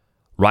now.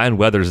 Ryan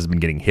Weathers has been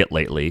getting hit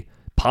lately.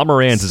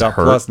 Pomeranz is hurt.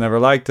 Plus never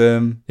liked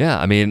him. Yeah,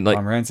 I mean, like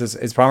Pomeranz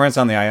is Pomeranz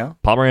on the IL?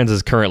 Pomeranz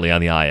is currently on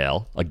the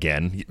IL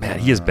again. Man,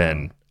 he has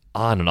been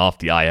on and off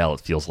the IL.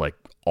 It feels like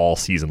all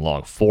season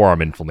long.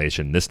 Forearm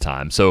inflammation this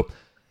time. So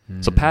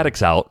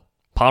Paddock's out.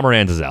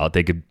 Pomeranz is out.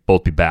 They could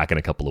both be back in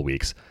a couple of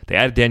weeks. They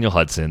added Daniel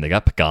Hudson. They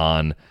got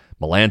Pagan.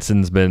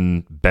 Melanson's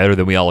been better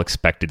than we all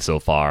expected so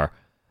far.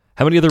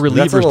 How many other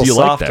relievers do you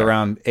like there?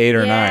 Around 8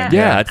 or 9.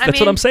 Yeah, that's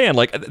what I'm saying.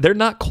 Like, they're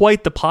not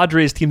quite the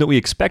Padres team that we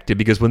expected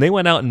because when they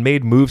went out and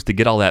made moves to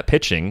get all that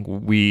pitching,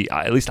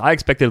 at least I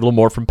expected a little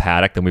more from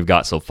Paddock than we've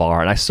got so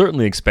far, and I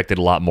certainly expected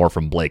a lot more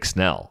from Blake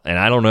Snell. And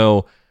I don't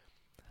know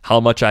how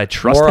much I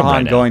trust him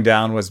right now. Going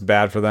down was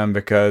bad for them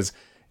because,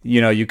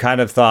 you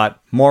kind of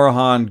thought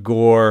Morahan,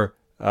 Gore,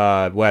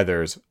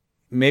 Weathers,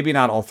 maybe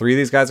not all 3 of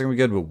these guys are going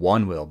to be good, but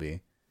one will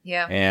be.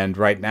 Yeah. And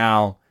right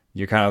now,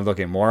 you're kind of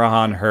looking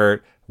Morahan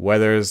hurt,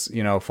 Weathers,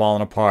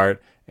 falling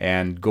apart,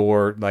 and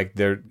Gore, like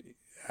they're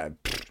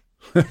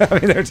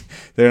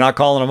not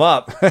calling him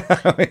up.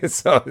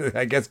 So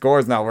I guess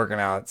Gore's not working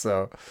out.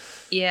 So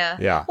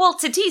yeah. Well,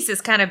 Tatis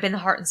has kind of been the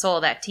heart and soul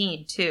of that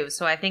team too.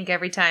 So I think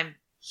every time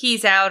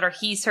he's out or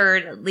he's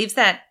hurt, it leaves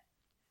that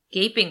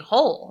gaping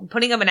hole. And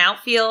putting him in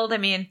outfield, I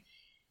mean,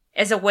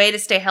 as a way to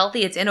stay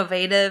healthy, it's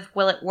innovative.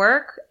 Will it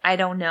work? I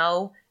don't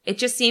know. It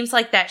just seems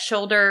like that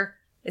shoulder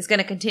is going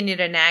to continue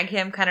to nag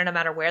him kind of no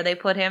matter where they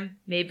put him,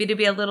 maybe to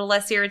be a little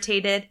less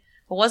irritated.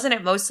 But wasn't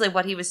it mostly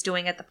what he was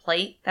doing at the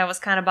plate that was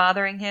kind of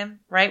bothering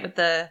him, right? With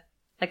the,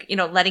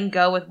 letting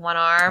go with one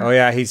arm. Oh,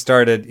 yeah, he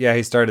started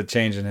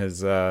changing his,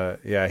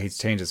 he's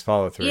changed his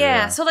follow through.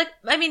 Yeah, so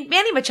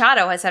Manny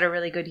Machado has had a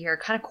really good year,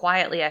 kind of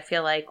quietly, I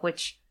feel like,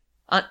 which,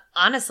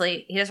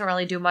 honestly, he doesn't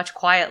really do much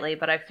quietly,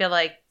 but I feel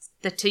like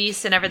the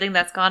Tatis and everything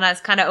that's gone on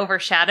has kind of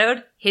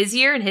overshadowed his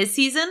year and his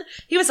season.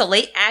 He was a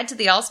late add to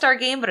the All-Star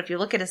game, but if you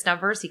look at his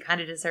numbers, he kind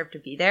of deserved to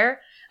be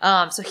there.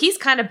 So he's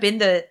kind of been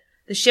the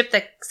ship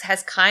that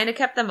has kind of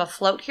kept them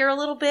afloat here a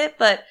little bit.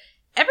 But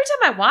every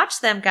time I watch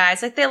them,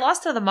 guys, they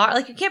lost to the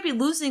Marlins. You can't be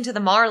losing to the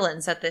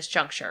Marlins at this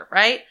juncture,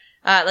 right?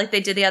 Like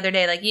they did the other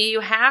day. You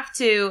have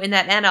to, in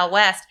that NL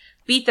West,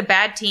 beat the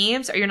bad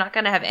teams or you're not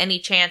going to have any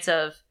chance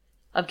of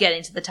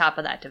getting to the top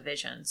of that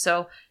division.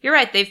 So you're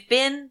right. They've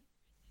been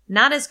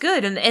not as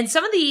good. And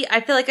some of the,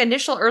 I feel like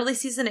initial early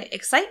season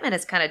excitement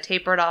has kind of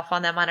tapered off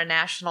on them on a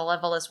national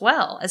level as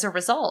well as a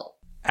result.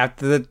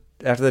 After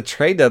the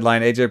trade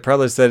deadline, AJ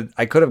Preller said,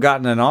 I could have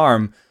gotten an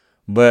arm,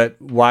 but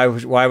why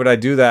would I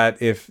do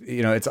that if,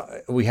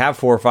 we have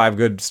 4 or 5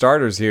 good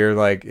starters here.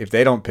 Like if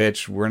they don't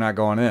pitch, we're not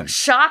going in.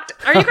 Shocked.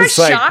 Are you guys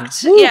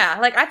shocked? Woo. Yeah.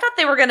 I thought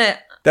they were going to.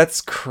 That's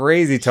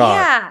crazy talk.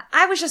 Yeah.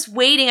 I was just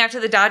waiting after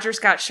the Dodgers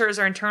got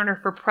Scherzer and Turner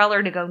for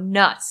Preller to go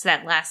nuts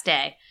that last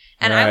day.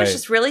 And I was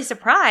just really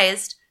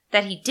surprised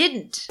that he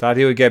didn't. Thought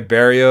he would get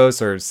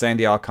Berrios or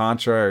Sandy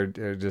Alcantara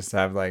or just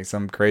have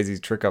some crazy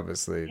trick up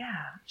his sleeve.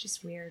 Yeah,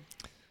 just weird.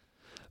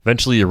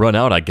 Eventually you run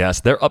out, I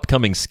guess. Their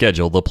upcoming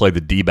schedule, they'll play the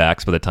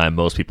D-backs by the time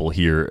most people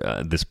hear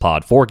this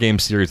pod. 4-game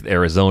series with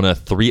Arizona,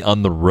 3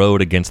 on the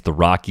road against the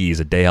Rockies,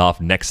 a day off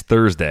next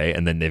Thursday,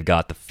 and then they've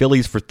got the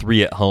Phillies for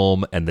 3 at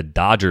home and the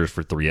Dodgers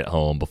for 3 at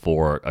home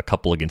before a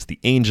couple against the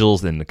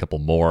Angels and a couple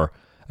more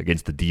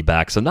against the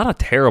D-backs. So not a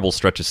terrible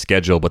stretch of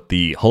schedule, but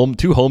the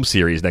 2 home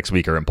series next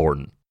week are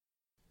important.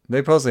 They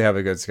supposedly have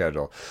a good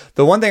schedule.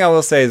 The one thing I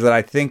will say is that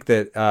I think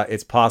that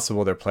it's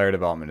possible their player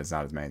development is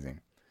not as amazing.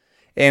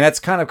 And that's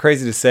kind of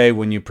crazy to say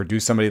when you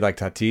produce somebody like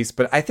Tatis,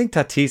 but I think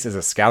Tatis is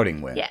a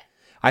scouting win. Yeah.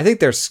 I think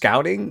their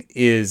scouting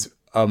is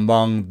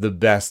among the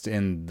best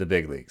in the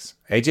big leagues.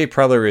 AJ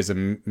Preller is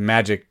a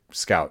magic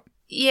scout.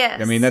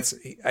 Yes. I mean,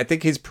 I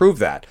think he's proved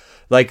that.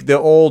 The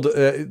old,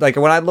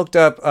 when I looked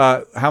up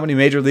how many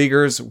major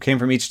leaguers came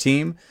from each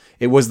team,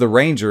 it was the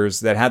Rangers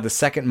that had the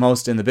second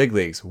most in the big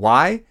leagues.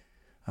 Why?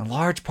 A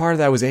large part of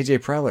that was AJ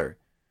Preller.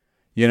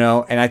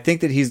 And I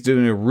think that he's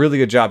doing a really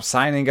good job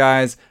signing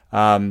guys,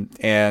 and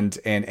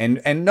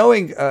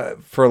knowing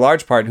for a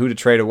large part who to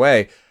trade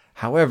away.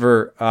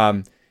 However,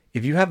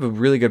 if you have a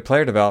really good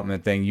player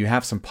development thing, you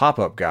have some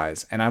pop-up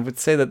guys. And I would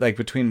say that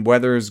between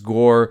Weathers,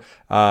 Gore,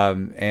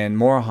 and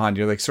Morahan,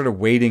 you're sort of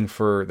waiting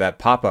for that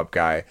pop-up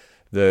guy,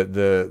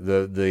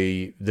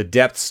 the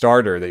depth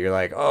starter that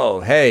you're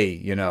oh, hey,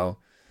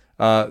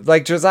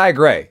 Josiah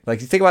Gray. You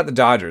think about the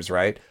Dodgers,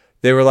 right?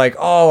 They were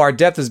oh, our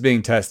depth is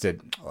being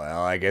tested.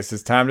 Well, I guess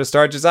it's time to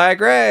start Josiah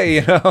Gray,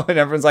 and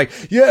everyone's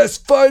yes,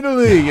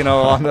 finally,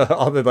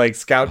 all the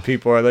scout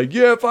people are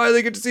yeah,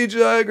 finally get to see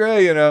Josiah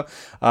Gray,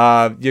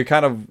 you're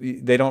kind of,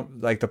 they don't,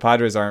 the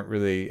Padres aren't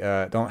really,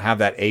 don't have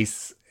that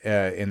ace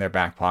in their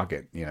back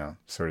pocket,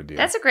 sort of deal.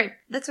 That's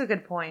a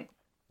good point.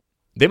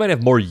 They might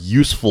have more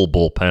useful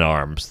bullpen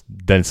arms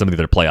than some of the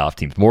other playoff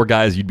teams. More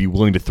guys you'd be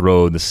willing to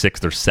throw in the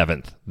 6th or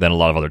 7th than a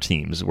lot of other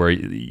teams, where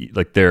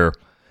like their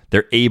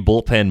A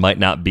bullpen might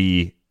not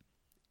be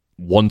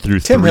 1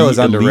 through 3. Tim Hill is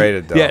elite.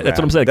 underrated, though. Yeah, that's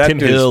what I'm saying. That Tim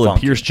dude's Hill and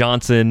funky. Pierce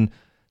Johnson,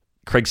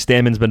 Craig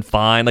Stammen's been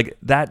fine. Like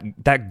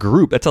that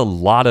group, that's a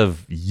lot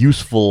of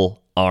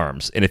useful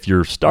arms. And if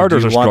your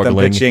starters Do are you want them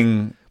struggling,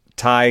 pitching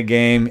tie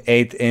game,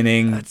 8th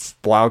inning,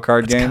 wild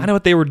card that's game? kind of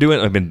what they were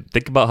doing. I mean,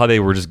 think about how they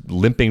were just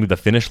limping to the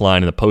finish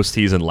line in the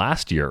postseason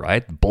last year,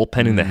 right?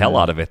 Bullpenning the hell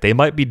out of it. They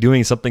might be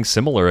doing something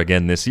similar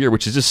again this year,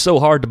 which is just so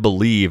hard to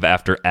believe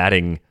after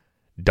adding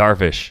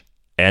Darvish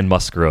and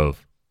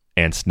Musgrove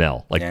and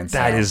Snell. Like, And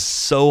that Snell. is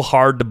so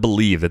hard to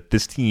believe that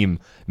this team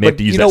may have But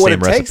to use you know that what same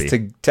it recipe.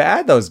 takes to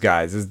add those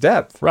guys is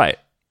depth. Right.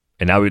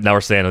 And now we're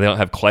saying they don't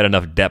have quite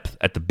enough depth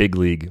at the big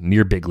league,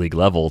 near big league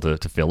level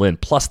to fill in.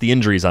 Plus the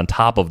injuries on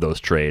top of those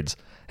trades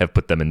have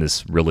put them in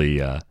this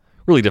really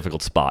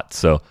difficult spot.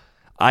 So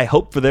I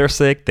hope for their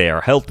sake they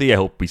are healthy. I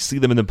hope we see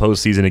them in the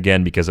postseason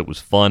again because it was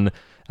fun.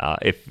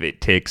 If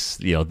it takes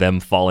them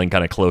falling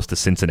kind of close to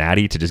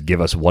Cincinnati to just give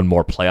us one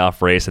more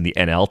playoff race in the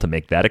NL to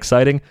make that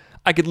exciting,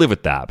 I could live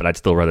with that. But I'd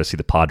still rather see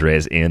the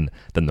Padres in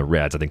than the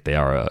Reds. I think they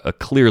are a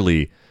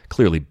clearly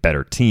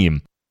better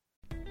team.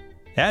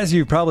 As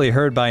you've probably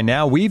heard by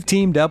now, we've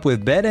teamed up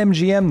with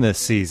BetMGM this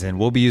season.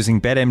 We'll be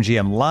using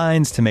BetMGM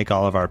lines to make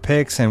all of our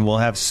picks, and we'll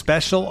have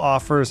special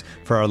offers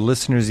for our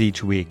listeners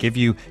each week. If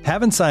you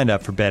haven't signed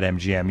up for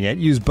BetMGM yet,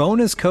 use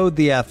bonus code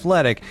The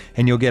Athletic,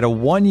 and you'll get a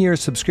 1-year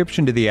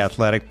subscription to The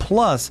Athletic,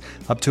 plus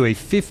up to a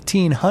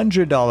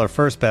 $1,500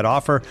 first bet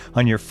offer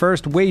on your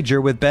first wager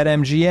with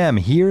BetMGM.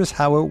 Here's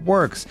how it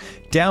works.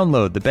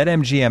 Download the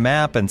BetMGM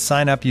app and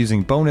sign up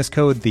using bonus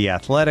code The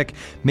Athletic.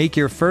 Make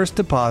your first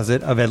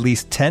deposit of at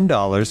least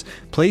 $10.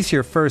 Place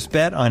your first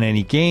bet on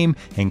any game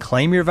and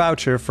claim your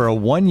voucher for a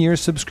 1-year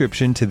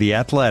subscription to The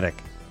Athletic.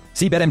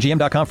 See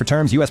BetMGM.com for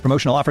terms. U.S.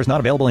 promotional offers not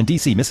available in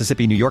D.C.,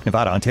 Mississippi, New York,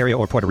 Nevada, Ontario,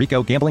 or Puerto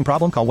Rico. Gambling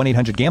problem? Call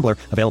 1-800-GAMBLER.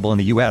 Available in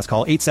the U.S.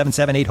 Call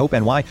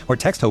 877-8-HOPE-NY or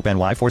text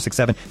HOPE-NY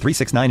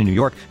 467-369 in New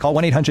York. Call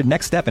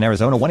 1-800-NEXT-STEP in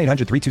Arizona.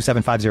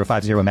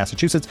 1-800-327-5050 in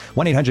Massachusetts.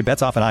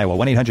 1-800-BETS-OFF in Iowa.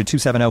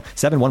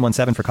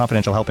 1-800-270-7117 for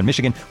confidential help in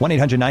Michigan.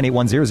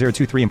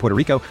 1-800-981-0023 in Puerto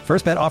Rico.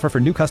 First bet offer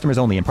for new customers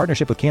only in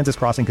partnership with Kansas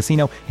Crossing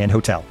Casino and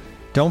Hotel.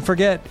 Don't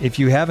forget, if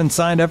you haven't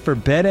signed up for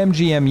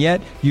BetMGM yet,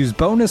 use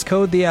bonus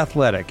code The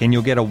Athletic, and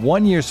you'll get a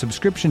 1-year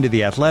subscription to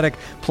The Athletic,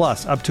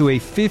 plus up to a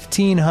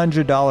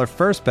 $1,500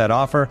 first bet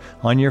offer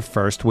on your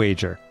first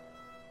wager.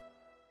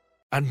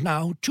 And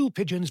now, two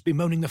pigeons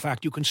bemoaning the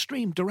fact you can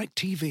stream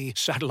DirecTV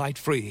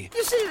satellite-free.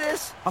 You see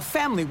this? A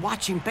family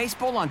watching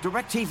baseball on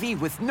DirecTV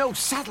with no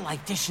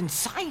satellite dish in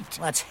sight.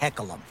 Let's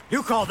heckle them.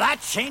 You call that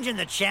changing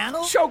the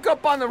channel? Choke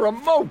up on the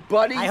remote,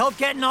 buddy. I hope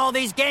getting all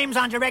these games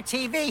on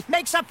DirecTV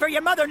makes up for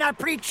your mother not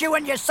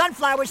pre-chewing your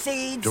sunflower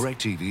seeds.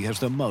 DirecTV has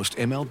the most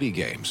MLB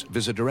games.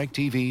 Visit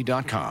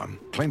DirecTV.com.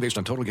 Claim based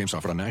on total games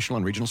offered on national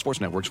and regional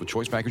sports networks with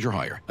choice package or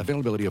higher.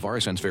 Availability of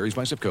RSNs varies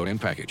by zip code and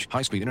package.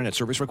 High-speed internet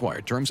service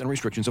required. Terms and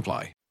restrictions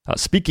apply.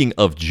 Speaking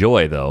of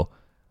joy, though,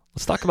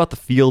 let's talk about the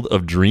Field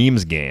of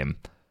Dreams game.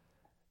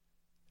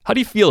 How do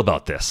you feel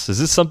about this? Is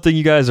this something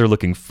you guys are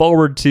looking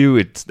forward to?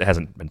 It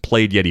hasn't been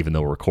played yet, even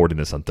though we're recording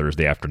this on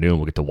Thursday afternoon.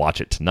 We'll get to watch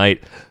it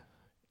tonight.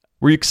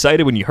 Were you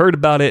excited when you heard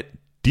about it?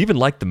 Do you even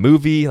like the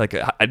movie? Like,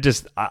 I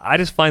just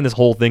find this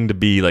whole thing to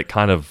be like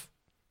kind of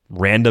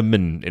random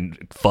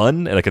and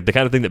fun, and like the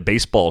kind of thing that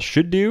baseball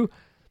should do.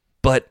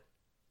 But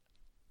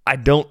I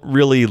don't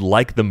really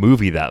like the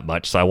movie that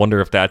much, so I wonder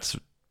if that's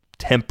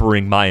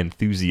tempering my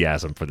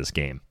enthusiasm for this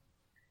game.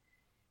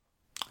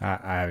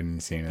 I haven't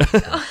seen it.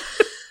 So.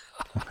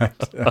 I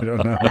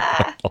don't know.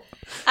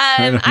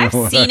 I've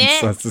seen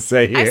it. Supposed to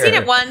say here. I've seen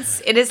it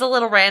once. It is a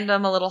little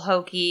random, a little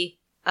hokey.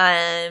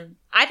 I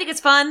think it's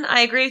fun.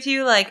 I agree with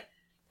you. Like,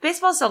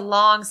 baseball's a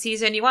long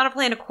season. You want to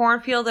play in a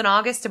cornfield in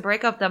August to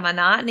break up the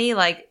monotony?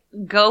 Like,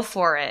 go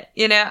for it.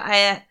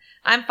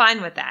 I'm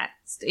fine with that.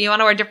 You want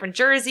to wear different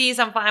jerseys?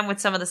 I'm fine with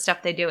some of the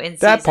stuff they do in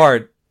season.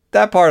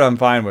 That part I'm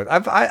fine with.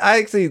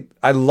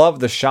 I love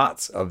the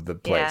shots of the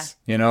place.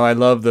 Yeah. I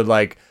love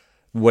the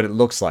what it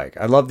looks like.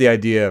 I love the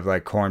idea of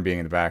like corn being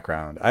in the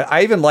background.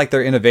 I even like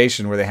their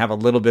innovation where they have a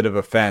little bit of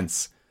a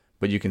fence,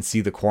 but you can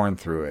see the corn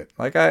through it.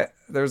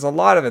 There's a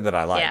lot of it that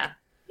I like.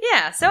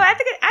 Yeah. So I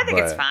think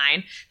it's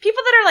fine.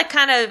 People that are like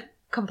kind of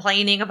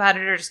complaining about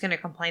it are just going to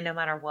complain no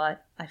matter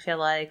what. I feel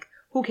like,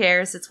 who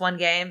cares? It's one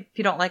game. If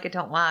you don't like it,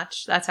 don't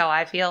watch. That's how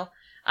I feel.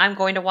 I'm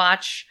going to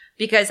watch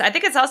because I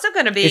think it's also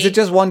going to be... Is it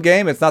just one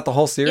game? It's not the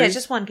whole series? Yeah, it's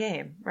just one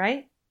game,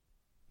 right?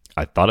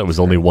 I thought it was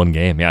only one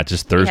game. Yeah, it's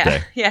just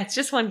Thursday. Yeah, it's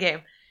just one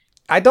game.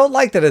 I don't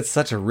like that it's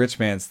such a rich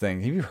man's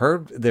thing. Have you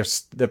heard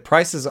the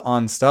prices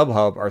on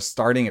StubHub are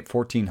starting at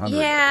 $1,400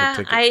 Yeah,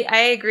 per ticket? I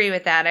agree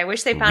with that. I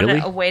wish they found Really?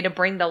 a way to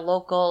bring the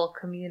local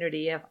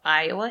community of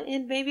Iowa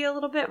in maybe a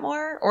little bit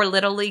more, or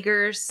Little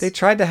Leaguers. They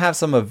tried to have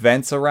some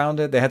events around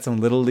it. They had some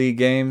Little League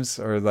games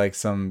or like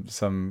some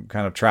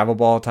kind of travel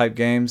ball type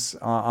games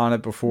on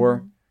it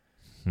before.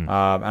 And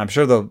I'm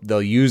sure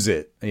they'll use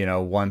it,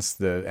 once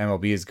the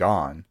MLB is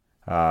gone.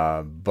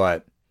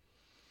 But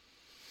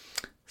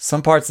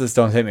some parts of this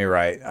don't hit me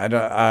right.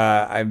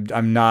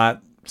 I'm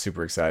not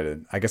super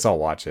excited. I guess I'll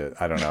watch it.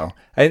 I don't know.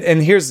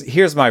 And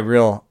here's my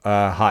real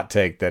hot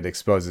take that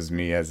exposes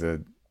me as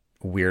a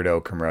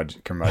weirdo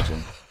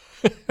curmudgeon.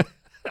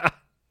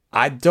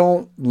 I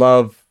don't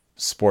love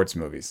sports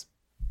movies.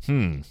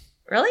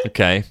 Really?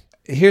 Okay.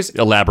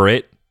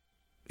 Elaborate.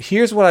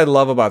 Here's what I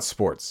love about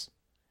sports.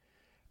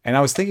 And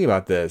I was thinking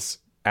about this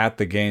at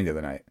the game the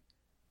other night.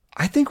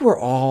 I think we're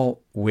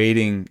all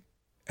waiting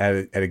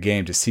at a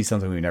game to see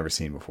something we've never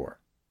seen before.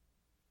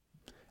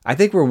 I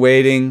think we're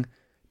waiting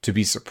to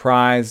be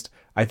surprised.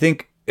 So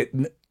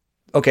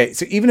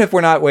even if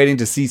we're not waiting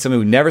to see something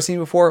we've never seen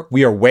before,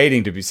 we are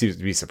waiting to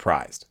be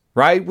surprised,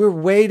 right? We're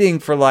waiting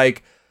for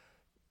like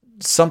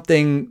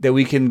something that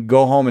we can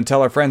go home and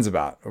tell our friends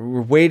about.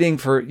 We're waiting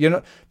for,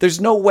 there's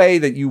no way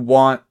that you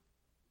want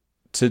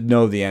to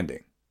know the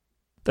ending.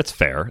 That's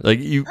fair. Like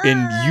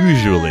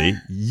usually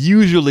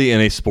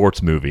in a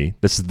sports movie,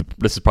 this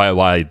is probably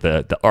why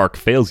the arc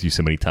fails you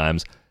so many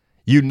times.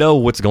 You know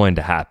what's going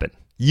to happen.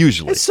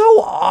 Usually, it's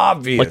so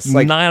obvious.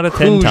 Like 9 out of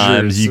 10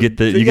 times, you get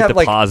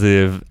the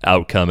positive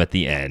outcome at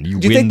the end. You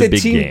win the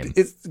big game.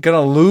 It's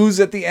gonna lose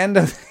at the end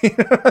of.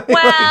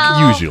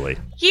 Well, usually.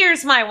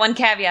 Here's my one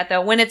caveat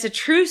though: when it's a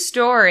true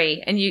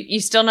story and you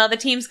still know the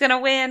team's gonna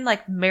win,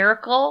 like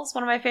Miracles,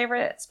 one of my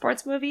favorite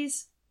sports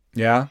movies.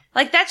 Yeah,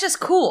 like that's just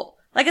cool.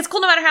 Like it's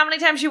cool no matter how many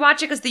times you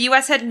watch it because the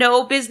U.S. had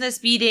no business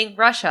beating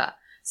Russia.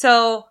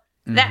 So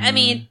that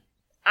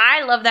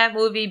I love that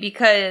movie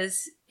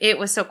because it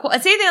was so cool.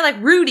 And same thing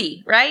like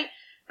Rudy, right?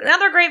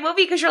 Another great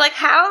movie because you're like,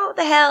 how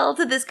the hell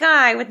did this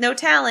guy with no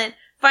talent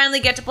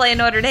finally get to play in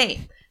Notre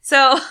Dame?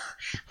 So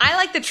I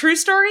like the true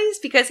stories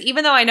because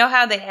even though I know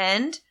how they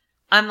end,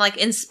 I'm like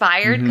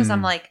inspired because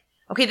I'm like,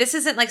 okay, this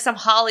isn't like some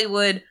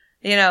Hollywood,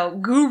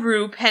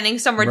 guru penning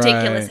some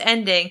ridiculous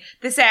ending.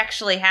 This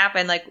actually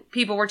happened. Like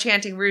people were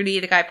chanting Rudy,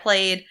 the guy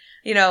played,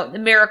 the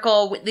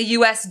miracle. The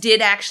U.S.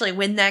 did actually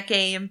win that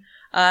game.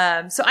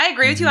 So I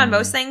agree with you on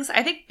most things.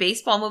 I think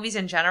baseball movies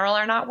in general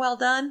are not well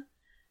done.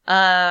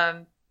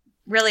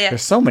 Really,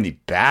 there's so many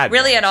bad.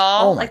 Really, ones. at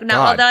all? Oh my like God.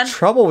 not well done.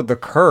 Trouble with the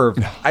Curve.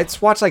 I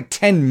just watched like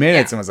 10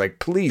 minutes and was like,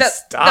 please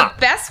stop.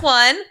 The best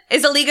one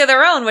is A League of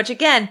Their Own, which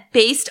again,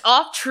 based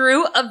off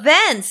true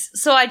events.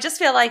 So I just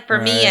feel like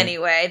for me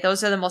anyway,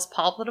 those are the most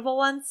palpable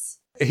ones.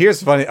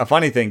 Here's a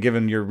funny thing,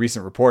 given your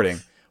recent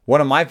reporting.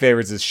 One of my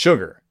favorites is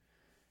Sugar.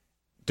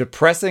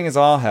 Depressing as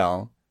all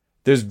hell.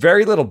 There's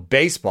very little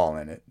baseball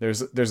in it.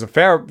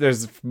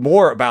 There's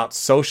more about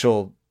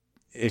social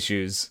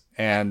issues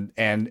and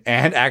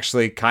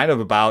actually kind of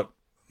about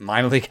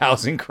minor league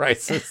housing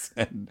crisis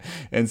and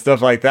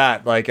stuff like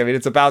that. Like, I mean,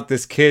 it's about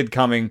this kid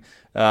coming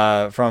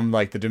from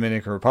like the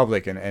Dominican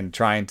Republic and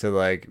trying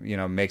to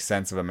make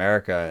sense of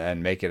America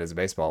and make it as a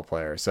baseball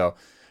player. So,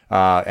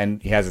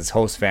 and he has his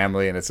host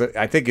family, and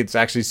I think it's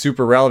actually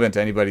super relevant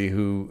to anybody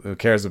who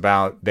cares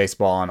about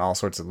baseball on all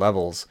sorts of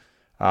levels.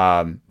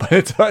 But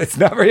it's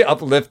not very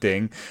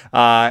uplifting,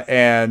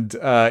 and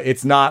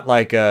it's not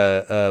like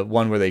a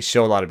one where they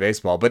show a lot of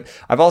baseball. But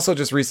I've also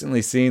just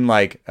recently seen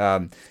like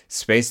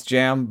Space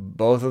Jam,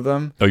 both of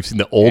them. Oh, you've seen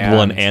the old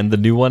one and the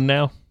new one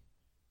now?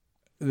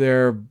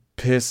 They're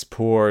piss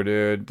poor,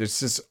 dude. It's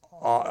just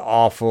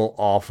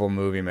awful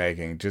movie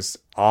making, just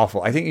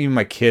awful. I think even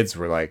my kids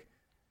were like,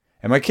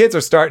 and my kids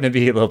are starting to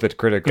be a little bit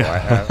critical.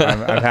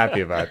 I'm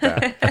happy about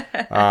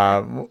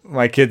that.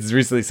 My kids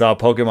recently saw a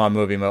Pokemon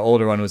movie. My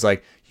older one was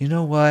like, you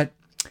know what?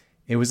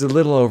 It was a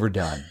little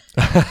overdone.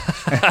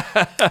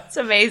 It's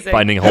amazing.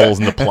 Finding holes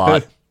in the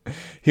plot.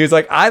 He was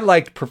like, I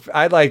liked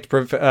Detective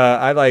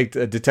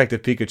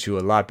Pikachu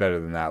a lot better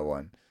than that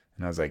one.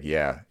 And I was like,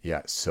 yeah,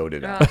 so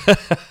did I.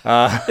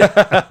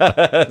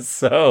 I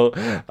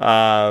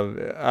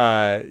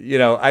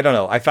don't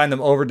know. I find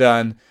them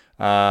overdone.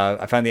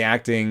 I find the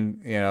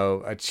acting,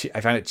 I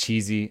find it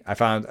cheesy. I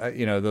found, a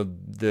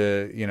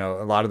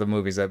lot of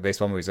the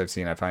baseball movies I've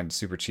seen, I find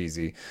super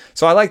cheesy.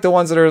 So I like the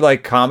ones that are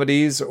like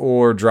comedies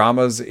or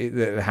dramas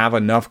that have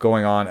enough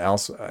going on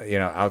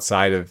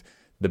outside of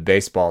the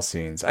baseball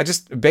scenes.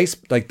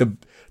 The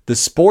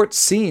sports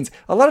scenes,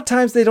 a lot of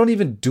times they don't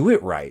even do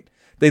it right.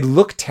 They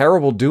look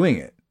terrible doing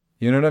it.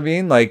 You know what I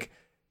mean? Like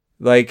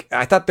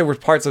I thought there were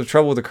parts of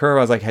Trouble with the Curve.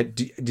 I was like,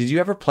 did you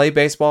ever play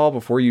baseball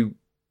before you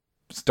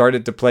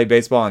started to play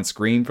baseball on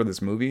screen for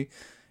this movie?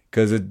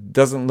 Because it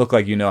doesn't look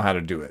like you know how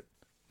to do it.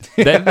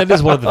 that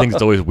is one of the things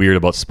that's always weird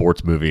about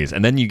sports movies.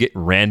 And then you get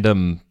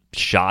random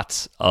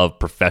shots of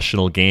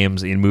professional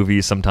games in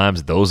movies.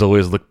 Sometimes those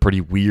always look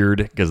pretty weird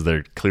because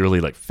they're clearly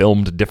like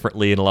filmed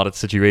differently in a lot of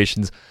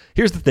situations.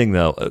 Here's the thing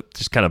though,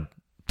 just kind of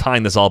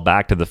tying this all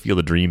back to the Field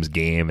of Dreams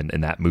game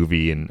and that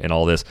movie and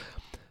all this.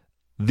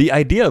 The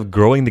idea of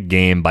growing the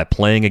game by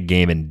playing a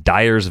game in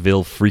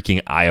Dyersville,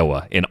 freaking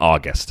Iowa in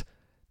August.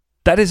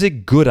 that is a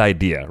good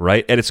idea,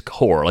 right? At its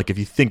core, like if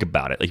you think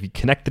about it, like if you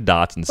connect the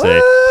dots and say,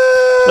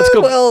 let's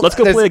go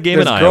play a game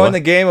in Iowa. Growing the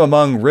game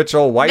among rich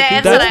old white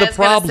people. That's what I That's was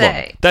the gonna problem.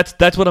 say.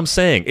 That's what I'm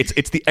saying.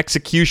 It's the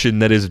execution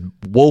that is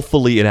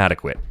woefully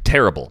inadequate,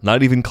 terrible,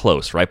 not even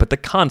close, right? But the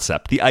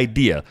concept, the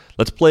idea,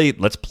 let's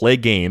play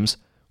games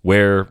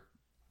where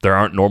there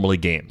aren't normally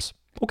games.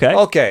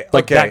 Okay.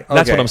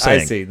 That's what I'm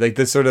saying. I see. Like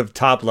this sort of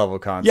top level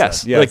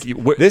concept. Yes.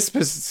 Like, this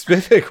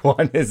specific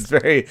one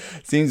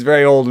seems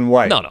very old and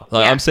white. No.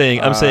 I'm saying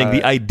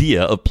the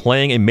idea of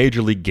playing a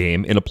major league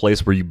game in a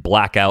place where you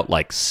black out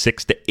like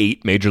 6 to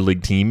 8 major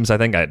league teams. I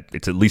think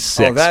it's at least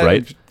 6,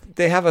 right?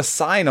 They have a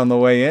sign on the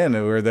way in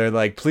where they're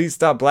like, "Please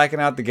stop blacking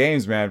out the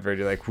games, Manfred."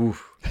 You're like, "Whew,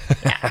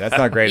 that's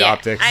not great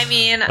optics." I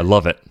mean, I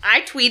love it.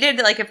 I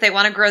tweeted like if they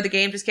want to grow the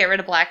game, just get rid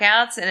of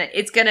blackouts, and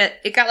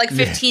it got like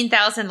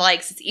 15,000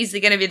 likes. It's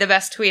easily going to be the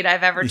best tweet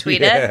I've ever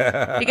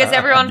tweeted because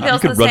everyone You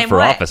feels the could same run for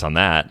way. office on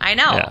that. I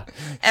know. Yeah.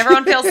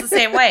 Everyone feels the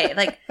same way.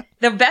 Like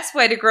the best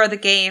way to grow the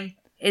game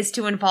is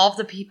to involve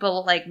the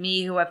people like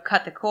me who have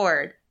cut the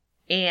cord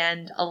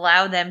and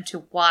allow them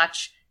to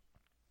watch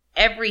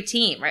every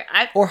team, right?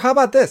 Or how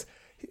about this?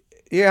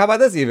 Yeah, how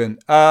about this even?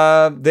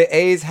 The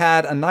A's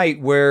had a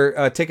night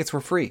where tickets were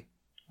free.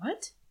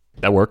 What?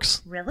 That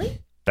works.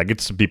 Really? That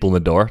gets some people in the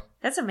door.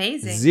 That's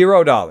amazing.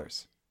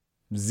 $0.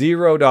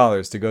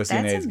 $0 to go see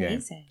an That's A's game.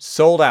 amazing.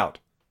 Sold out.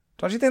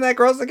 Don't you think that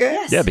grows the game?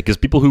 Yes. Yeah, because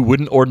people who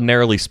wouldn't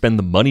ordinarily spend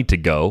the money to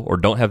go or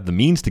don't have the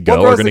means to go What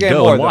are grows going the to game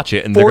go more, and the watch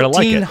it, and they're going to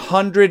like it.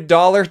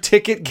 $1,400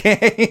 ticket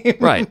game,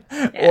 Right?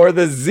 Or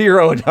the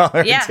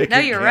 $0 Yeah, ticket no,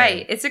 you're game.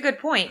 right. It's a good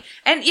point.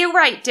 And you're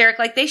right, Derek.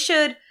 Like they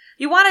should.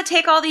 You want to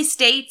take all these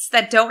states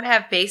that don't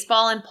have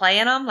baseball and play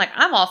in them? Like,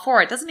 I'm all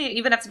for it. Doesn't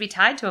even have to be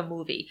tied to a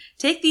movie.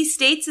 Take these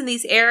states in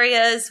these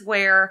areas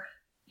where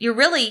you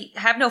really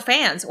have no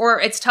fans, or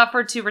it's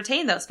tougher to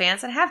retain those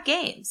fans, and have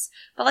games.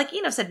 But like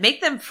Eno said,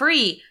 make them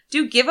free.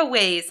 Do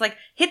giveaways. Like,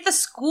 hit the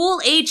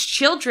school-age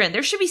children.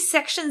 There should be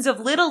sections of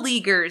little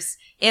leaguers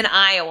in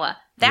Iowa.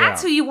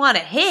 That's who you want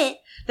to hit.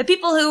 The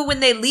people who,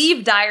 when they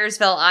leave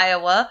Dyersville,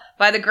 Iowa,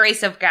 by the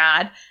grace of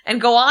God, and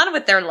go on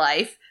with their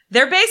life,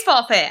 they're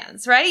baseball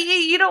fans, right?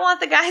 You don't want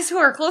the guys who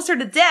are closer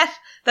to death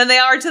than they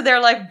are to their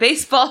like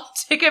baseball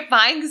ticket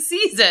buying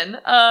season.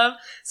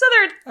 So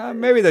they're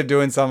Maybe they're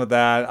doing some of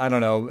that. I don't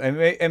know, and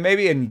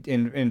maybe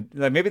in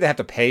like maybe they have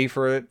to pay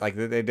for it. Like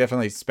they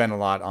definitely spend a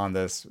lot on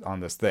this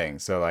thing.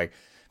 So like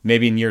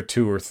maybe in year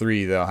 2 or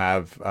 3 they'll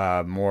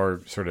have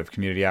more sort of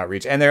community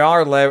outreach, and they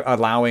are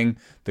allowing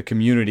the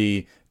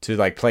community to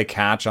like play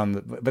catch on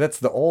but that's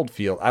the old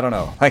field. I don't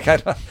know. Like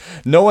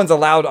no one's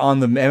allowed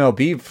on the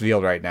MLB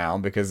field right now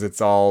because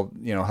it's all,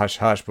 hush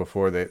hush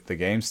before the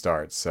game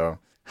starts. So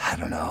I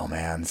don't know,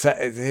 man.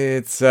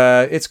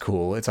 It's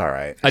cool. It's all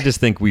right. I just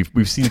think we've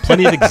seen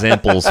plenty of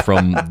examples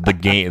from the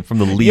game, from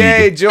the league.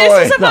 Yay, joy.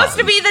 this is supposed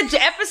to be the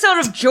episode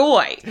of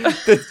joy.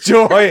 The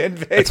joy in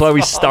baseball. That's why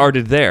we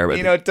started there.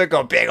 But, Took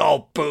a big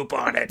old poop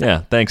on it.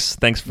 yeah, thanks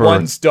for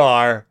 1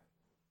 star.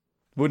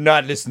 Would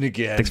not listen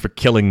again. Thanks for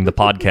killing the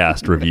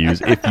podcast reviews.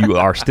 If you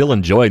are still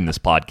enjoying this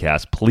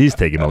podcast, please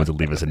take a moment to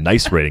leave us a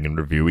nice rating and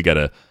review. We got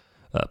to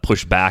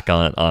push back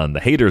on the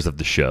haters of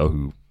the show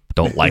who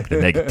don't like the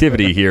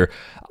negativity here.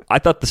 I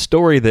thought the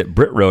story that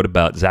Britt wrote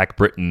about Zach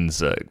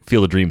Britton's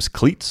Field of Dreams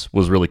cleats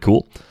was really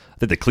cool. I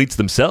think the cleats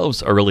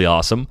themselves are really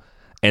awesome.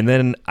 And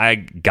then I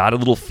got a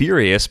little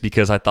furious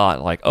because I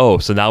thought, like, oh,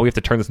 so now we have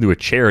to turn this into a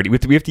charity.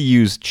 We have to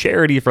use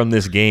charity from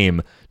this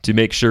game to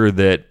make sure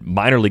that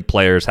minor league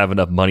players have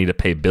enough money to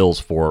pay bills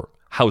for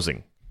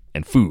housing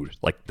and food.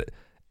 Like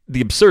the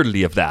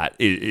absurdity of that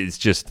is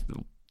just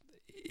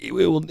it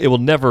will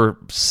never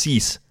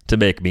cease to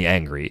make me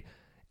angry,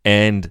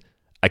 and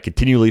I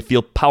continually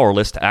feel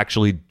powerless to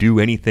actually do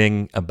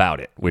anything about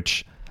it,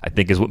 which I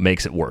think is what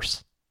makes it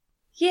worse.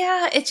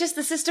 Yeah, it's just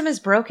the system is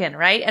broken,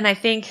 right? And I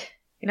think,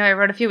 I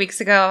wrote a few weeks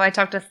ago, I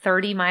talked to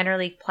 30 minor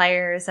league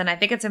players, and I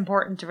think it's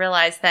important to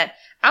realize that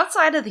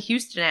outside of the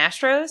Houston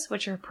Astros,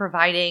 which are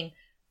providing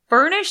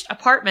furnished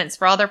apartments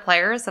for all their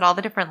players at all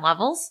the different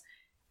levels,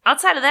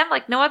 outside of them,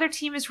 like no other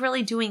team is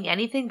really doing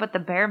anything but the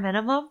bare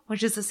minimum,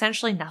 which is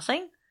essentially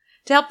nothing,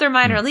 to help their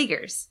minor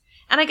leaguers.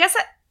 And I guess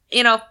that,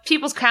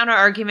 people's counter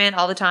argument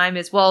all the time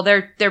is, well,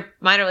 they're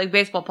minor league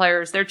baseball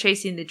players, they're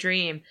chasing the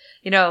dream,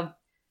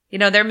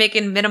 they're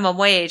making minimum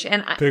wage,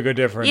 and Bigger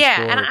difference.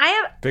 yeah, and I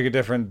have bigger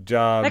different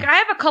job. I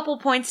have a couple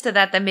points to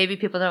that maybe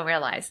people don't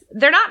realize.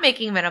 They're not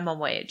making minimum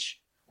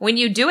wage. When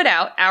you do it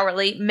out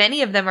hourly,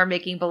 many of them are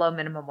making below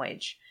minimum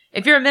wage.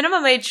 If you're a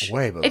minimum wage,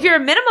 Way below. if you're a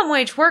minimum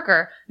wage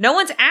worker, no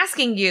one's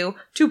asking you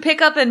to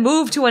pick up and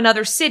move to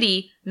another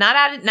city,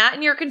 not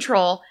in your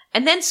control,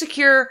 and then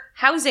secure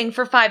housing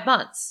for 5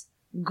 months.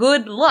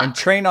 Good luck. And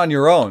train on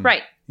your own.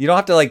 Right. You don't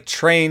have to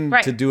train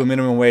Right. to do a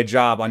minimum wage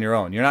job on your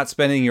own. You're not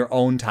spending your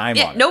own time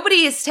on it.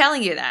 Nobody is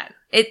telling you that.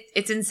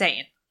 It's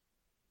insane.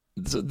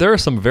 There are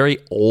some very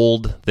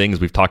old things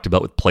we've talked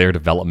about with player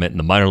development, and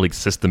the minor league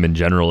system in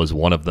general is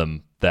one of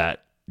them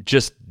that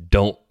just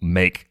don't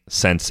make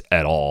sense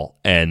at all.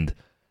 And,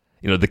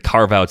 the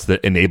carve-outs that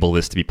enable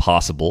this to be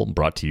possible,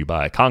 brought to you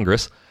by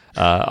Congress,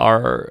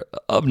 are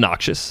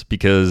obnoxious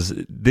because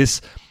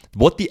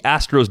what the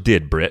Astros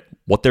did, Britt,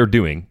 what they're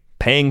doing,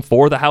 paying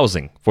for the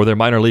housing for their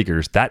minor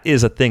leaguers, that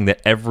is a thing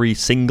that every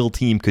single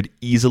team could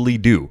easily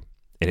do.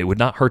 And it would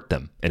not hurt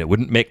them. And it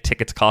wouldn't make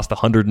tickets cost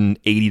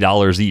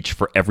 $180 each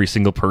for every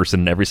single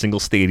person, every single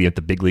stadium at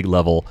the big league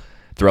level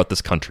throughout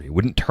this country. It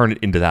wouldn't turn it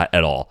into that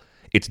at all.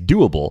 It's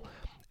doable.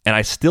 And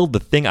the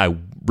thing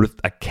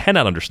I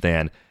cannot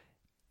understand,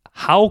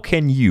 how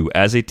can you,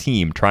 as a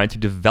team trying to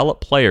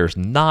develop players,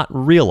 not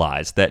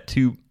realize that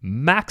to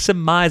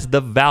maximize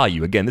the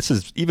value, again, this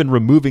is even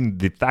removing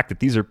the fact that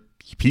these are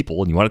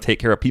people and you want to take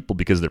care of people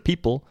because they're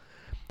people.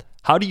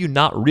 How do you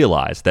not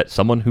realize that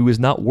someone who is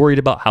not worried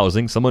about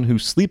housing, someone who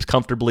sleeps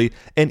comfortably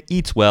and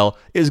eats well,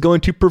 is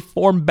going to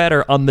perform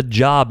better on the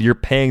job you're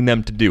paying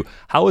them to do?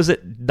 How is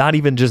it not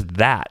even just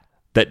that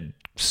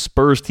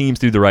spurs teams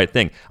to do the right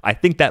thing? I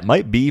think that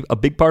might be a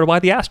big part of why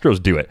the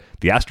Astros do it.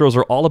 The Astros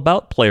are all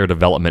about player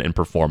development and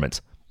performance.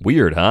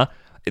 Weird, huh?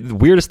 The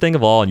weirdest thing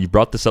of all, and you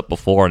brought this up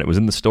before and it was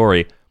in the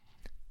story,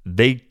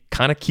 they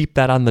kind of keep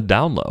that on the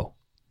down low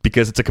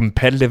because it's a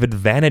competitive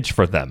advantage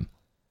for them.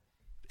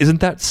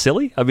 Isn't that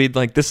silly? I mean,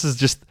 like, this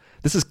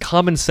is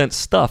common sense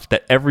stuff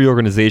that every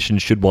organization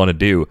should want to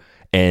do.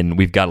 And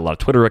we've got a lot of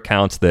Twitter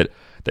accounts that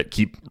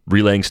keep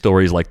relaying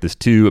stories like this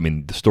too. I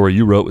mean, the story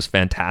you wrote was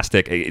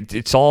fantastic.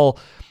 It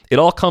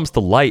all comes to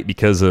light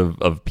because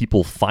of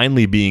people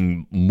finally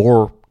being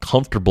more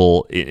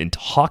comfortable in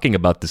talking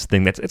about this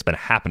thing it's been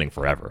happening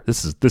forever.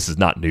 This is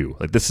not new.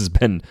 Like, this has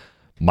been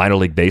minor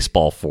league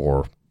baseball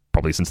for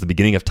probably since the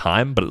beginning of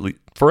time, but at least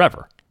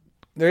forever.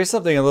 There is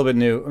something a little bit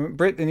new.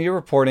 Britt, in your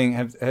reporting,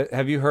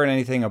 have you heard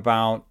anything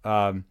about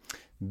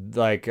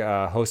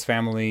host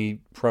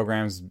family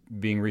programs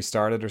being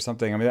restarted or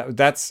something? I mean,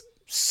 that's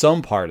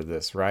some part of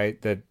this, right?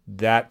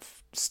 That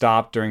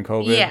stopped during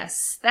COVID.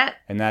 Yes,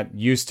 that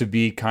used to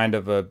be kind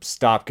of a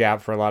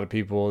stopgap for a lot of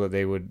people, that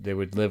they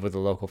would live with a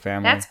local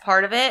family. That's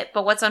part of it.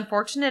 But what's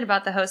unfortunate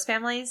about the host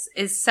families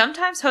is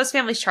sometimes host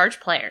families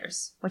charge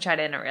players, which I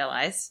didn't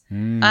realize.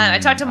 I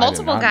talked to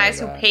multiple guys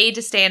who paid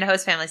to stay in a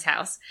host family's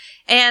house,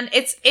 and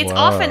it's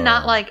often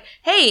not like,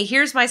 hey,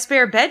 here's my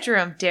spare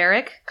bedroom,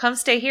 Derek, come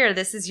stay here.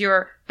 This is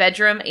your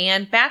bedroom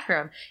and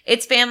bathroom.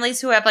 It's families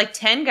who have like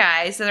 10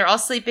 guys and they're all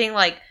sleeping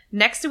like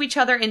next to each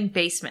other in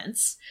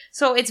basements.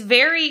 So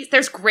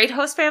there's great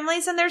host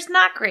families and there's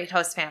not great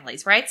host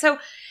families, right? So,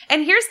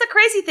 and here's the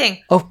crazy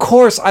thing. Of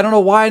course, I don't know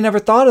why I never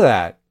thought of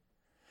that.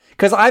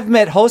 Because I've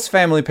met host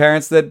family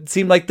parents that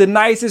seem like the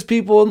nicest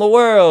people in the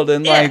world,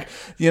 and they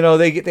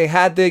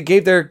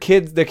gave their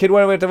kid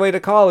went away to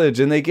college,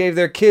 and they gave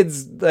their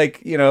kids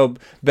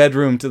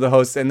bedroom to the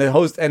host, and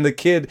the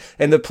kid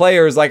and the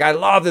players like, I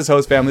love this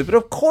host family, but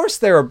of course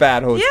they're a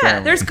bad host family.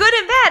 Yeah, there's good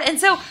and bad, and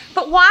so,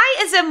 but why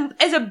as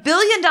a $1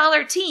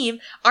 billion team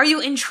are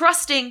you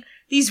entrusting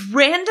these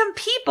random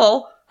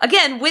people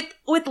again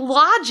with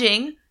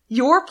lodging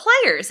your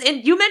players?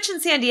 And you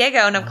mentioned San Diego,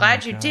 and I'm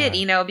glad you did,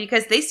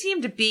 because they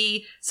seem to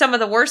be some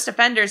of the worst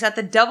offenders at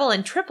the double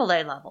and triple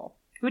A level,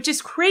 which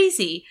is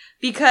crazy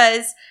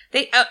because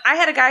I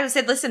had a guy who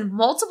said, listen,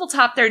 multiple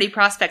top 30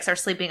 prospects are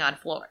sleeping on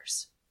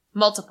floors.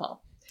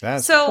 Multiple.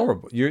 That's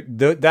horrible.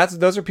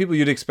 Those are people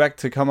you'd expect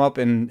to come up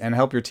and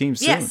help your team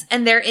soon. Yes,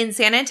 and they're in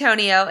San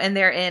Antonio and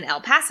they're in El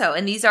Paso,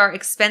 and these are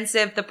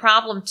expensive. The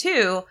problem,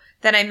 too,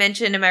 that I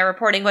mentioned in my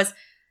reporting was,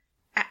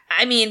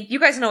 I mean, you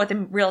guys know what the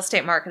real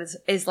estate market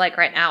is like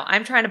right now.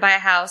 I'm trying to buy a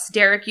house.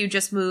 Derek, you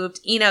just moved.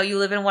 You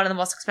live in one of the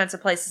most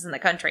expensive places in the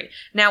country.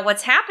 Now,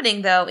 what's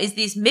happening, though, is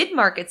these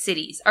mid-market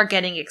cities are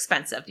getting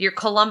expensive. Your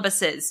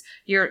Columbuses,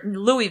 your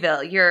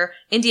Louisville, your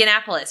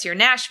Indianapolis, your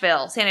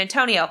Nashville, San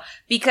Antonio,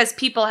 because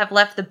people have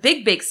left the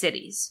big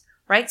cities,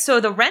 right?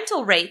 So the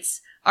rental rates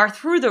are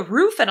through the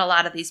roof in a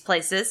lot of these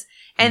places,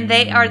 and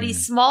they are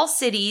these small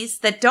cities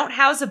that don't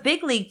house a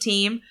big league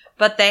team,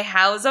 but they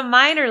house a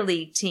minor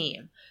league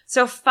team.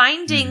 So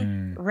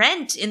finding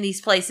rent in these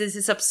places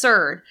is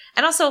absurd.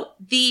 And also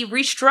the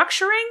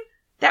restructuring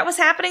that was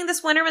happening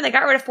this winter when they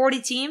got rid of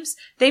 40 teams,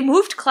 they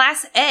moved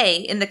Class A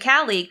in the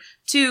Cal League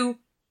to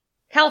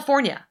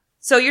California.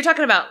 So you're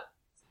talking about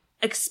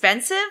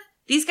expensive.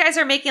 These guys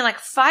are making like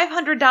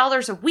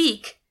 $500 a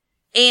week,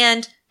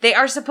 and they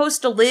are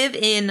supposed to live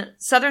in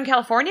Southern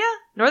California,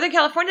 Northern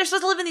California. They're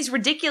supposed to live in these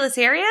ridiculous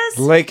areas.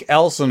 Lake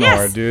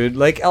Elsinore, dude.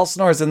 Lake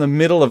Elsinore is in the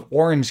middle of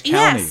Orange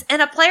County. Yes,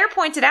 and a player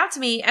pointed out to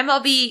me,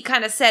 MLB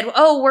kind of said,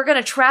 oh, we're going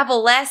to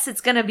travel less.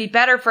 It's going to be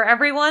better for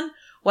everyone.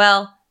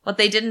 Well, what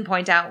they didn't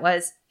point out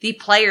was the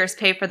players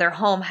pay for their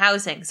home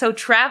housing. So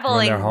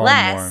traveling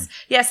less.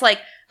 Yes, like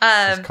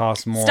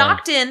costs more.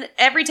 Stockton,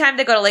 every time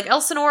they go to Lake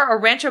Elsinore or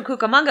Rancho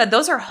Cucamonga,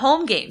 those are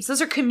home games.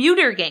 Those are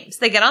commuter games.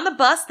 They get on the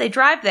bus, they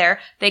drive there,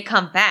 they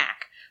come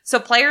back. So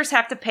players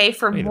have to pay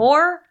for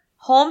more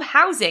home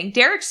housing.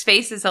 Derek's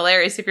face is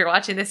hilarious if you're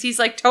watching this. He's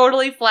like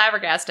totally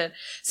flabbergasted.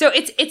 So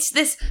it's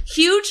this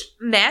huge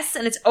mess,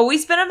 and it's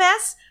always been a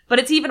mess, but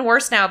it's even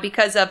worse now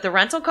because of the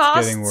rental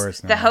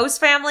costs, the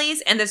host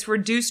families, and this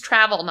reduced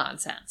travel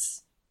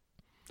nonsense.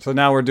 So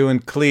now we're doing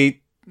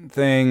cleat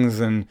things,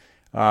 and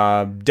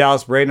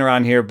Dallas Braden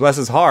around here, bless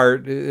his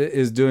heart,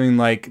 is doing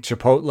like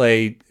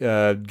Chipotle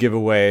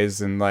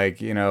giveaways and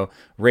like, you know,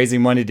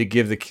 raising money to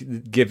give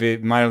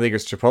it minor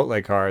leaguers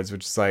Chipotle cards,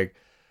 which is like,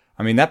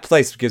 I mean, that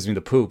place gives me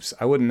the poops.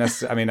 I wouldn't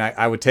necessarily, I mean,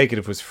 I would take it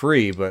if it was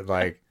free, but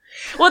like.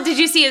 Well, did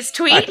you see his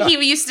tweet? He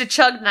used to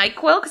chug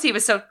NyQuil because he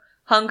was so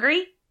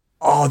hungry.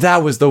 Oh,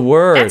 that was the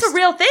worst. That's a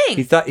real thing.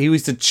 He thought he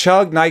used to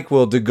chug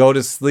NyQuil to go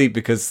to sleep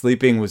because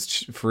sleeping was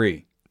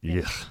free.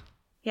 Yeah.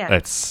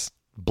 That's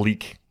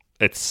bleak.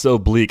 It's so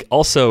bleak.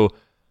 Also,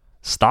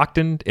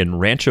 Stockton and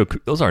Rancho,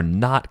 those are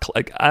not.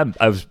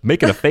 I was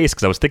making a face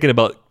because I was thinking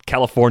about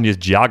California's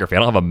geography. I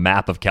don't have a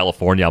map of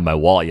California on my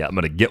wall yet. I'm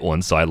going to get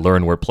one so I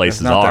learn where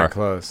places not are. That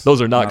close.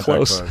 Those are not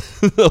close.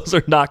 Those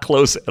are not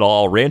close at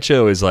all.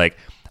 Rancho is like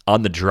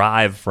on the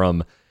drive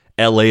from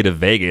LA to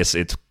Vegas.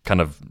 It's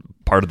kind of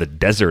part of the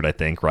desert, I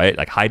think, right?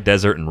 Like High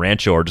Desert and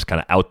Rancho are just kind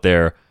of out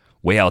there,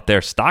 way out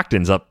there.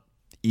 Stockton's up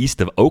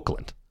east of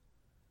Oakland.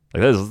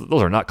 Like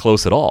those are not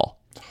close at all.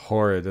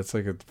 Horrid. That's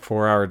like a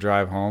 4-hour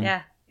drive home.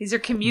 Yeah. These are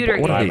commuter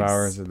games. 5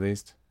 hours at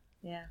least.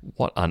 Yeah.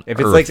 What on If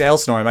earth? it's like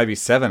Elsinore, it might be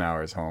 7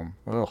 hours home.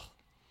 Ugh.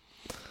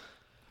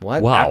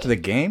 What? Wow. After the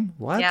game?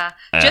 What? Yeah.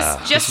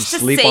 Just to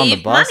sleep on the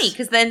save bus? money,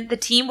 because then the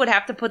team would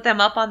have to put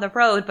them up on the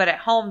road, but at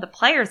home the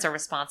players are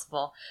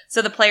responsible.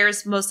 So the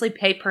players mostly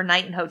pay per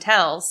night in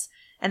hotels,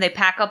 and they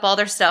pack up all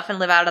their stuff and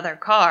live out of their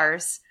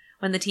cars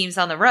when the team's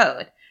on the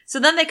road. So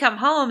then they come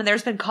home and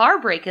there's been car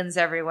break-ins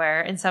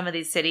everywhere in some of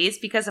these cities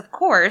because, of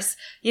course,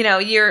 you know,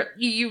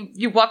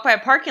 you walk by a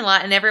parking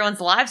lot and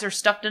everyone's lives are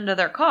stuffed into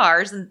their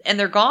cars and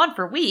they're gone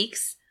for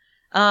weeks.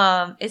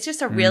 It's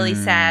just a really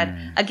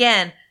sad,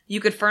 again, you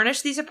could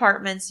furnish these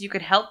apartments, you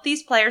could help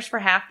these players for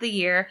half the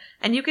year,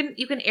 and you can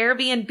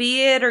Airbnb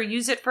it or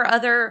use it for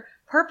other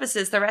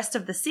purposes the rest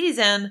of the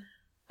season.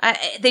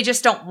 They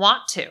just don't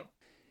want to.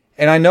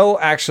 And I know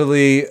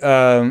actually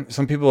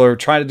some people are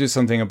trying to do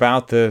something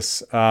about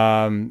this.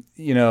 David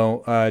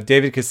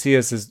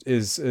Casillas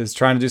is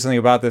trying to do something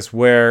about this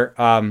where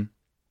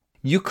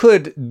you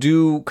could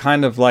do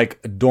kind of like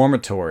a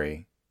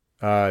dormitory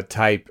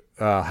type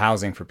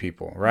housing for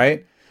people,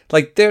 right?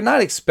 Like they're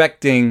not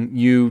expecting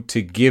you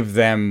to give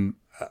them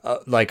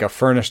like a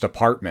furnished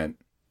apartment,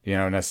 you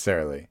know,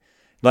 necessarily.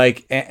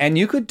 Like, and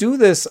you could do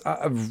this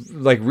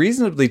like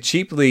reasonably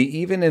cheaply,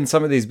 even in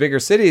some of these bigger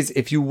cities,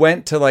 if you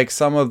went to like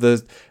some of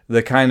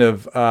the kind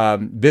of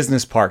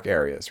business park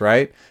areas,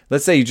 right?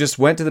 Let's say you just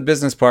went to the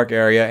business park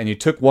area and you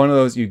took one of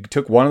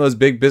those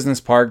big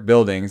business park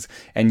buildings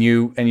and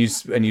you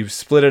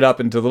split it up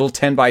into little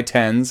 10 by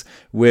 10s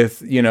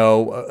with, you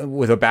know,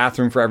 with a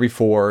bathroom for every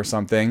 4 or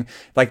something.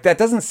 Like that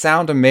doesn't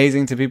sound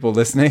amazing to people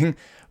listening,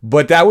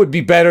 but that would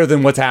be better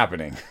than what's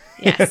happening.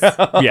 Yes.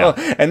 Yeah.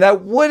 And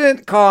that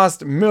wouldn't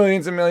cost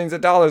millions and millions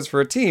of dollars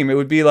for a team. It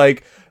would be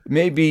like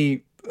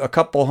maybe a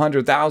couple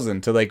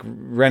 $100,000 to like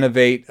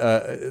renovate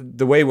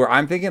the way where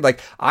I'm thinking. Like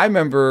I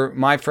remember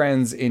my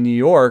friends in New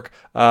York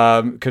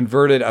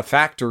converted a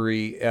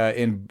factory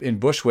in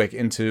Bushwick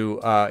into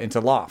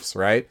lofts,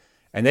 right?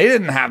 And they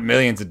didn't have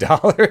millions of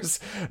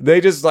dollars.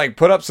 They just like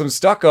put up some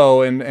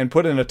stucco and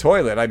put in a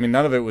toilet. I mean,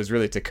 none of it was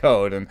really to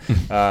code. And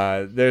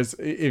there's,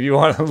 if you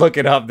want to look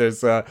it up,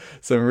 there's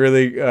some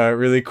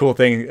really cool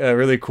thing, a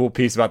really cool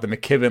piece about the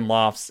McKibben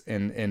lofts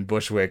in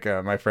Bushwick.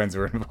 My friends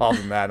were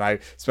involved in that, and I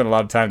spent a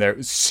lot of time there. It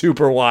was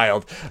super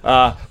wild.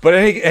 But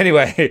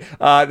anyway,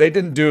 they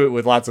didn't do it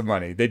with lots of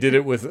money. They did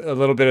it with a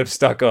little bit of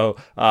stucco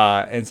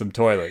and some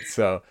toilets.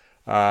 So.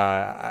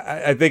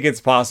 I think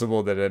it's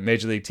possible that a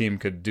major league team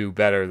could do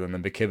better than the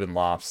McKibben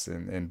lofts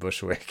in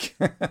Bushwick.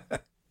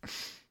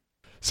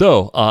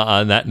 So,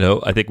 on that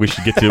note, I think we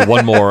should get to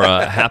one more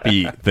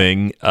happy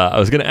thing. I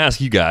was going to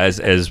ask you guys,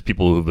 as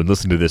people who've been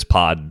listening to this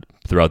pod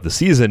throughout the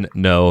season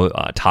know,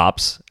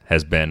 Topps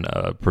has been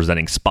a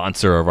presenting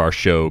sponsor of our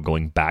show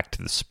going back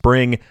to the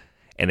spring,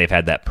 and they've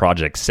had that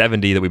Project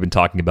 70 that we've been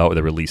talking about where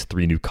they release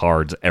 3 new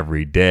cards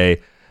every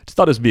day. Just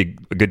thought this would be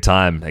a good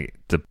time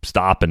to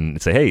stop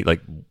and say, hey,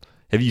 like,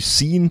 have you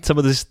seen some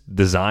of these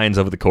designs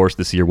over the course of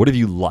this year? What have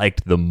you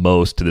liked the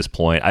most to this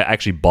point? I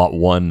actually bought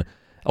one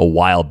a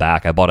while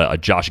back. I bought a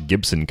Josh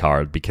Gibson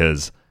card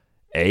because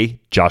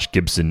A, Josh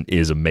Gibson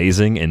is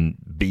amazing, and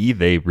B,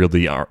 they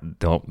really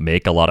don't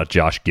make a lot of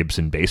Josh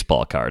Gibson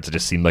baseball cards. It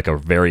just seemed like a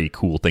very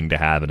cool thing to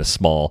have in a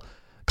small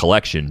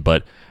collection.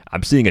 But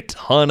I'm seeing a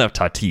ton of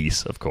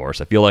Tatis, of course.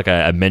 I feel like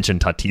I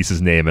mentioned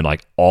Tatis's name in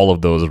like all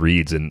of those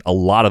reads, and a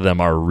lot of them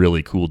are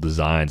really cool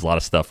designs. A lot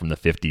of stuff from the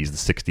 50s,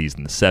 the 60s,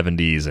 and the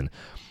 70s. And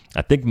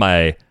I think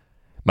my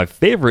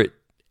favorite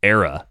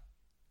era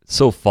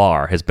so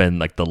far has been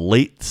like the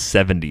late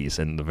 70s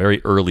and the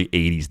very early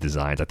 80s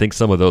designs. I think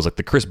some of those, like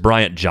the Chris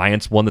Bryant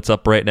Giants one that's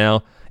up right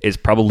now, is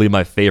probably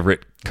my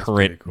favorite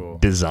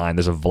current design.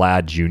 There's a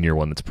Vlad Jr.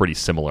 one that's pretty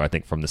similar, I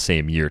think, from the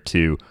same year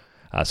too.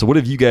 So what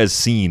have you guys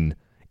seen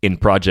in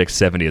Project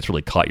 70 that's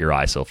really caught your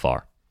eye so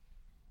far?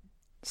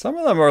 Some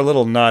of them are a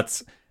little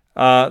nuts.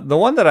 The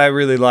one that I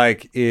really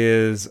like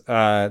is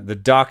the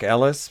Doc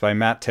Ellis by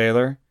Matt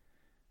Taylor.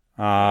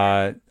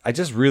 I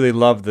just really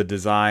love the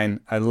design.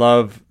 I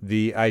love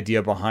the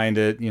idea behind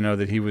it,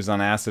 that he was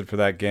on acid for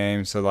that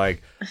game. So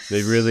like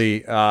they really,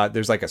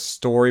 there's like a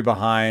story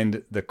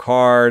behind the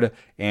card,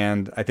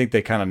 and I think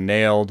they kind of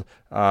nailed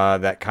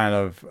that kind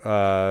of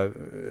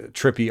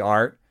trippy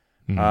art.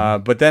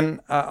 But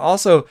then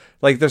also,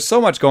 like, there's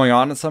so much going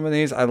on in some of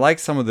these. I like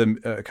some of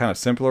the kind of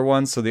simpler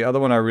ones. So the other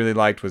one I really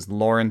liked was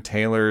Lauren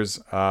Taylor's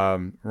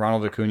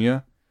Ronald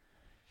Acuna.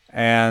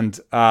 And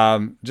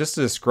just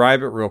to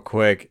describe it real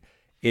quick,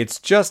 it's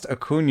just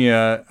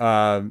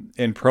Acuna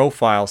in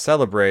profile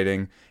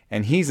celebrating,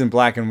 and he's in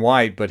black and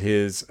white, but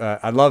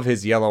I love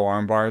his yellow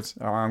arm guards,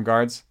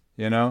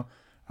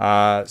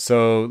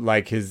 so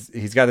like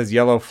he's got his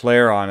yellow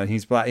flare on, and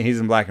he's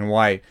in black and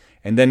white.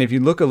 And then if you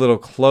look a little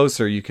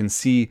closer, you can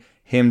see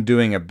him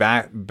doing a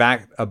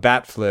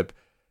bat flip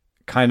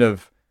kind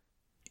of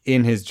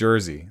in his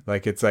jersey.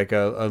 Like it's like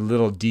a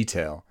little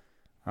detail.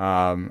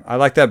 I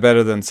like that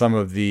better than some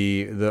of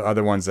the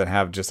other ones that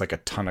have just like a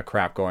ton of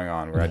crap going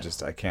on where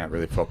I can't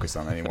really focus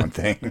on any one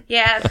thing.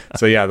 Yeah.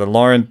 So yeah, the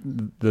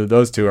Lauren,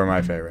 those two are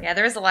my favorite. Yeah,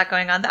 there is a lot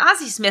going on. The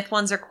Ozzie Smith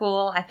ones are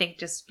cool. I think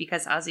just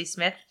because Ozzie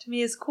Smith to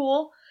me is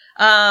cool.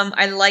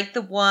 I like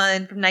the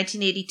one from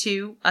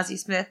 1982, Ozzie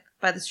Smith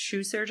by the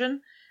Shoe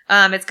Surgeon.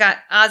 It's got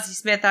Ozzie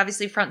Smith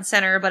obviously front and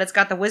center, but it's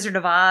got the Wizard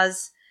of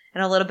Oz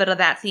and a little bit of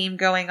that theme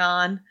going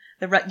on.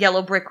 The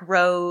Yellow Brick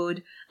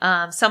Road,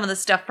 some of the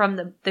stuff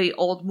from the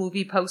old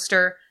movie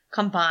poster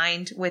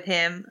combined with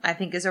him, I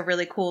think is a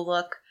really cool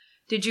look.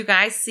 Did you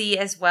guys see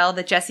as well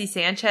that Jesse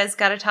Sanchez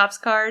got a Topps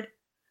card?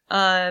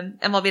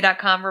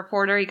 MLB.com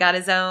reporter, he got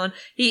his own.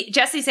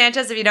 Jesse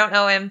Sanchez, if you don't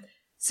know him,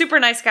 super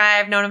nice guy.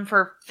 I've known him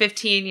for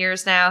 15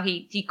 years now.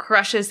 He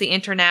crushes the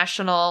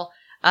international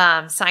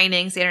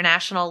signings, the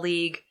International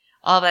League,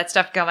 all that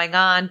stuff going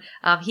on.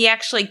 He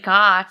actually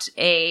got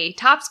a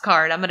Topps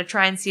card. I'm going to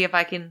try and see if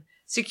I can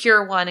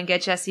secure one and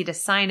get Jesse to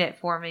sign it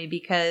for me,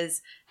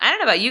 because I don't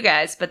know about you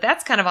guys, but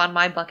that's kind of on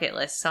my bucket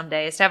list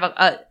someday, is to have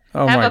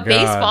a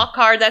baseball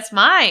card that's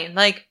mine.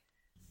 Like,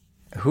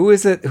 who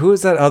is it? Who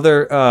is that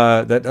other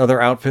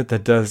outfit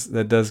that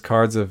does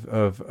cards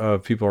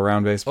of people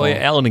around baseball? Oh yeah,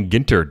 Allen and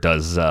Ginter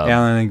does.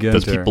 Allen and Ginter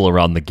does people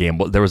around the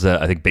game. There was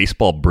I think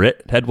Baseball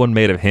Brit had one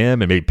made of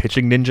him, and maybe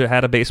Pitching Ninja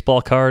had a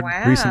baseball card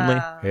recently.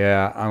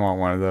 Yeah, I want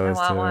one of those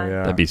too. One.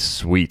 Yeah. That'd be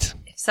sweet.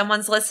 If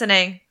someone's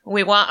listening,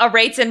 we want a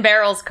Rates and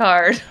Barrels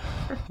card.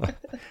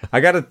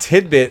 I got a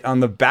tidbit on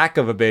the back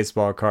of a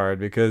baseball card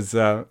because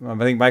I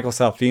think Michael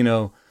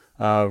Salfino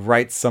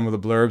writes some of the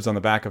blurbs on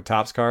the back of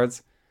Topps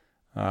cards.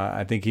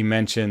 I think he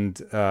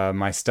mentioned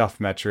my stuff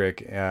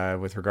metric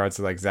with regards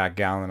to like Zach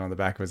Gallen on the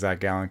back of a Zach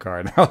Gallen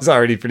card. I was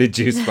already pretty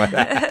juiced by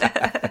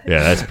that.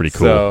 Yeah, that's pretty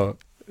cool.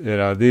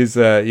 So, these,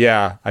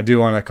 I do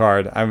want a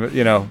card.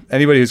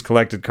 Anybody who's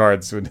collected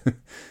cards would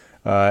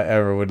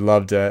would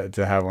love to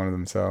have one of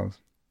themselves.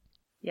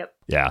 Yep.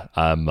 Yeah,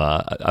 I'm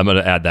going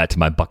to add that to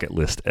my bucket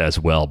list as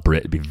well,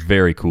 Britt. It'd be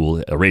very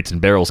cool. A Rates and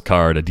Barrels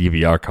card, a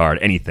DVR card,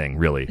 anything,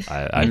 really.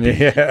 I'd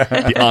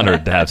be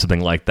honored to have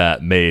something like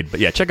that made. But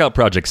yeah, check out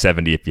Project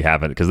 70 if you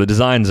haven't, because the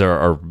designs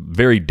are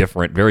very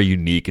different, very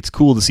unique. It's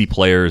cool to see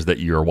players that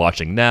you're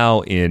watching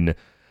now in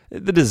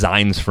the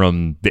designs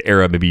from the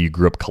era maybe you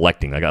grew up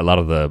collecting. Like a lot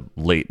of the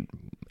late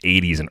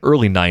 80s and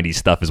early 90s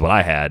stuff is what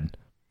I had.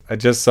 I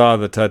just saw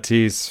the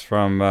Tatis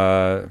from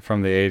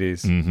the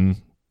 80s. Mm-hmm.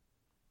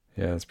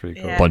 Yeah, that's pretty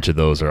cool. Yeah. A bunch of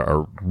those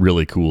are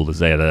really cool.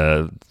 They had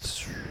the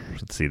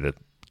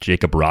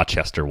Jacob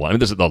Rochester one. I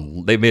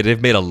mean,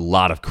 they've made a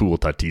lot of cool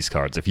Tatis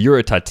cards. If you're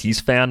a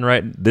Tatis fan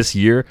right this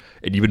year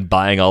and you've been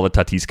buying all the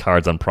Tatis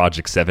cards on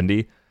Project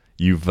 70,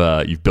 you've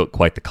built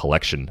quite the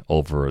collection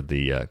over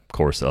the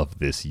course of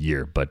this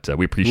year. But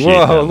we appreciate.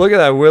 Whoa! Look at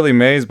that Willie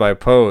Mays by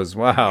Pose.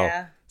 Wow.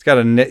 Yeah.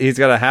 He's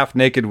got a half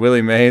naked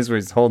Willie Mays where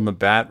he's holding the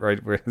bat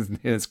right where in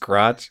his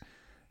crotch.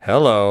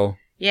 Hello.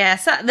 Yeah,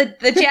 so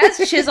the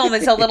Jazz Chisholm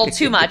is a little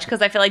too much,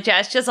 because I feel like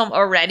Jazz Chisholm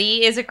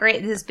already is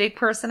his big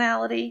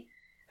personality.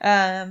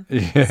 Some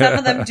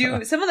of them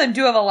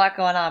do have a lot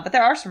going on, but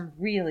there are some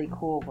really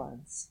cool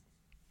ones.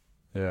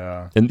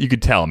 Yeah. And you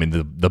could tell, I mean,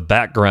 the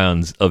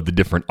backgrounds of the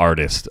different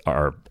artists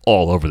are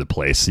all over the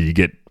place. So you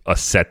get a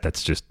set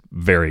that's just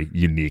very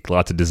unique.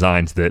 Lots of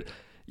designs that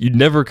you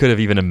never could have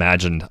even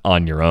imagined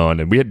on your own.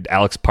 And we had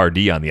Alex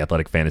Pardee on the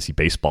Athletic Fantasy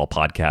Baseball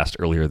podcast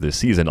earlier this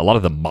season. A lot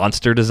of the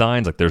monster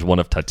designs, like there's one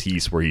of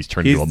Tatis where he's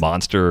turned into a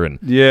monster, and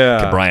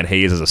Brian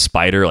Hayes as a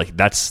spider. Like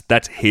that's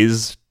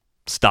his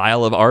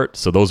style of art.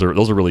 So those are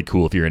really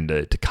cool if you're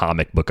into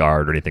comic book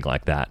art or anything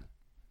like that.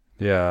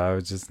 Yeah, I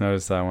just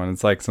noticed that one.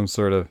 It's like some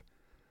sort of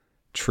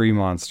tree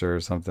monster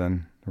or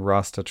something.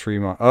 Rasta tree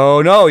monster.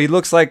 Oh no, he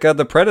looks like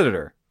the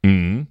Predator.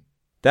 Mm-hmm.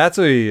 That's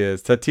who he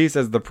is. Tatis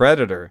as the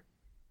Predator.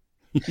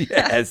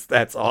 Yes,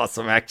 that's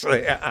awesome,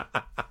 actually.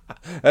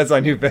 That's my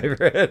new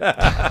favorite.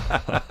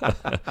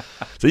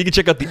 So you can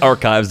check out the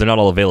archives. They're not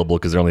all available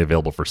because they're only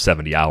available for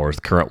 70 hours.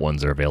 The current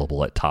ones are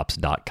available at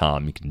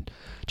Topps.com. You can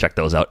check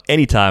those out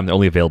anytime. They're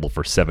only available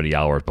for 70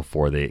 hours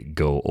before they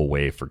go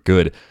away for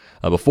good.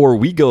 Before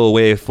we go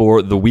away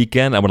for the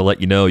weekend, I want to let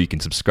you know you can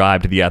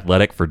subscribe to The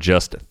Athletic for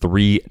just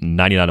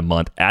 $3.99 a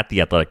month at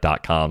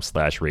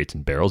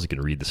theathletic.com/ratesandbarrels. You can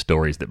read the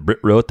stories that Britt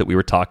wrote that we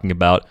were talking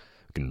about.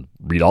 You can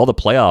read all the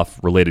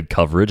playoff-related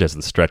coverage as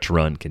the stretch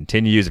run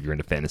continues. If you're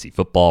into fantasy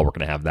football, we're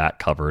going to have that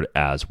covered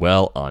as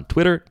well on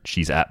Twitter.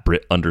 She's at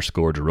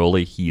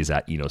Britt_Giroli. He is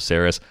at Eno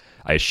Saris.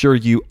 I assure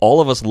you, all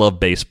of us love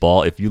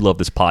baseball. If you love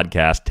this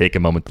podcast, take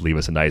a moment to leave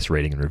us a nice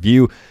rating and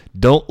review.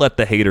 Don't let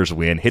the haters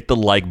win. Hit the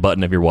like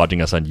button if you're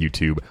watching us on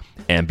YouTube,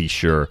 and be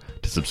sure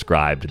to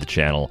subscribe to the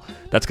channel.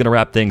 That's going to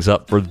wrap things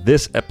up for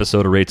this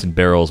episode of Rates and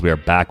Barrels. We are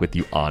back with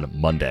you on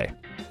Monday.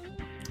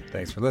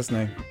 Thanks for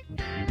listening.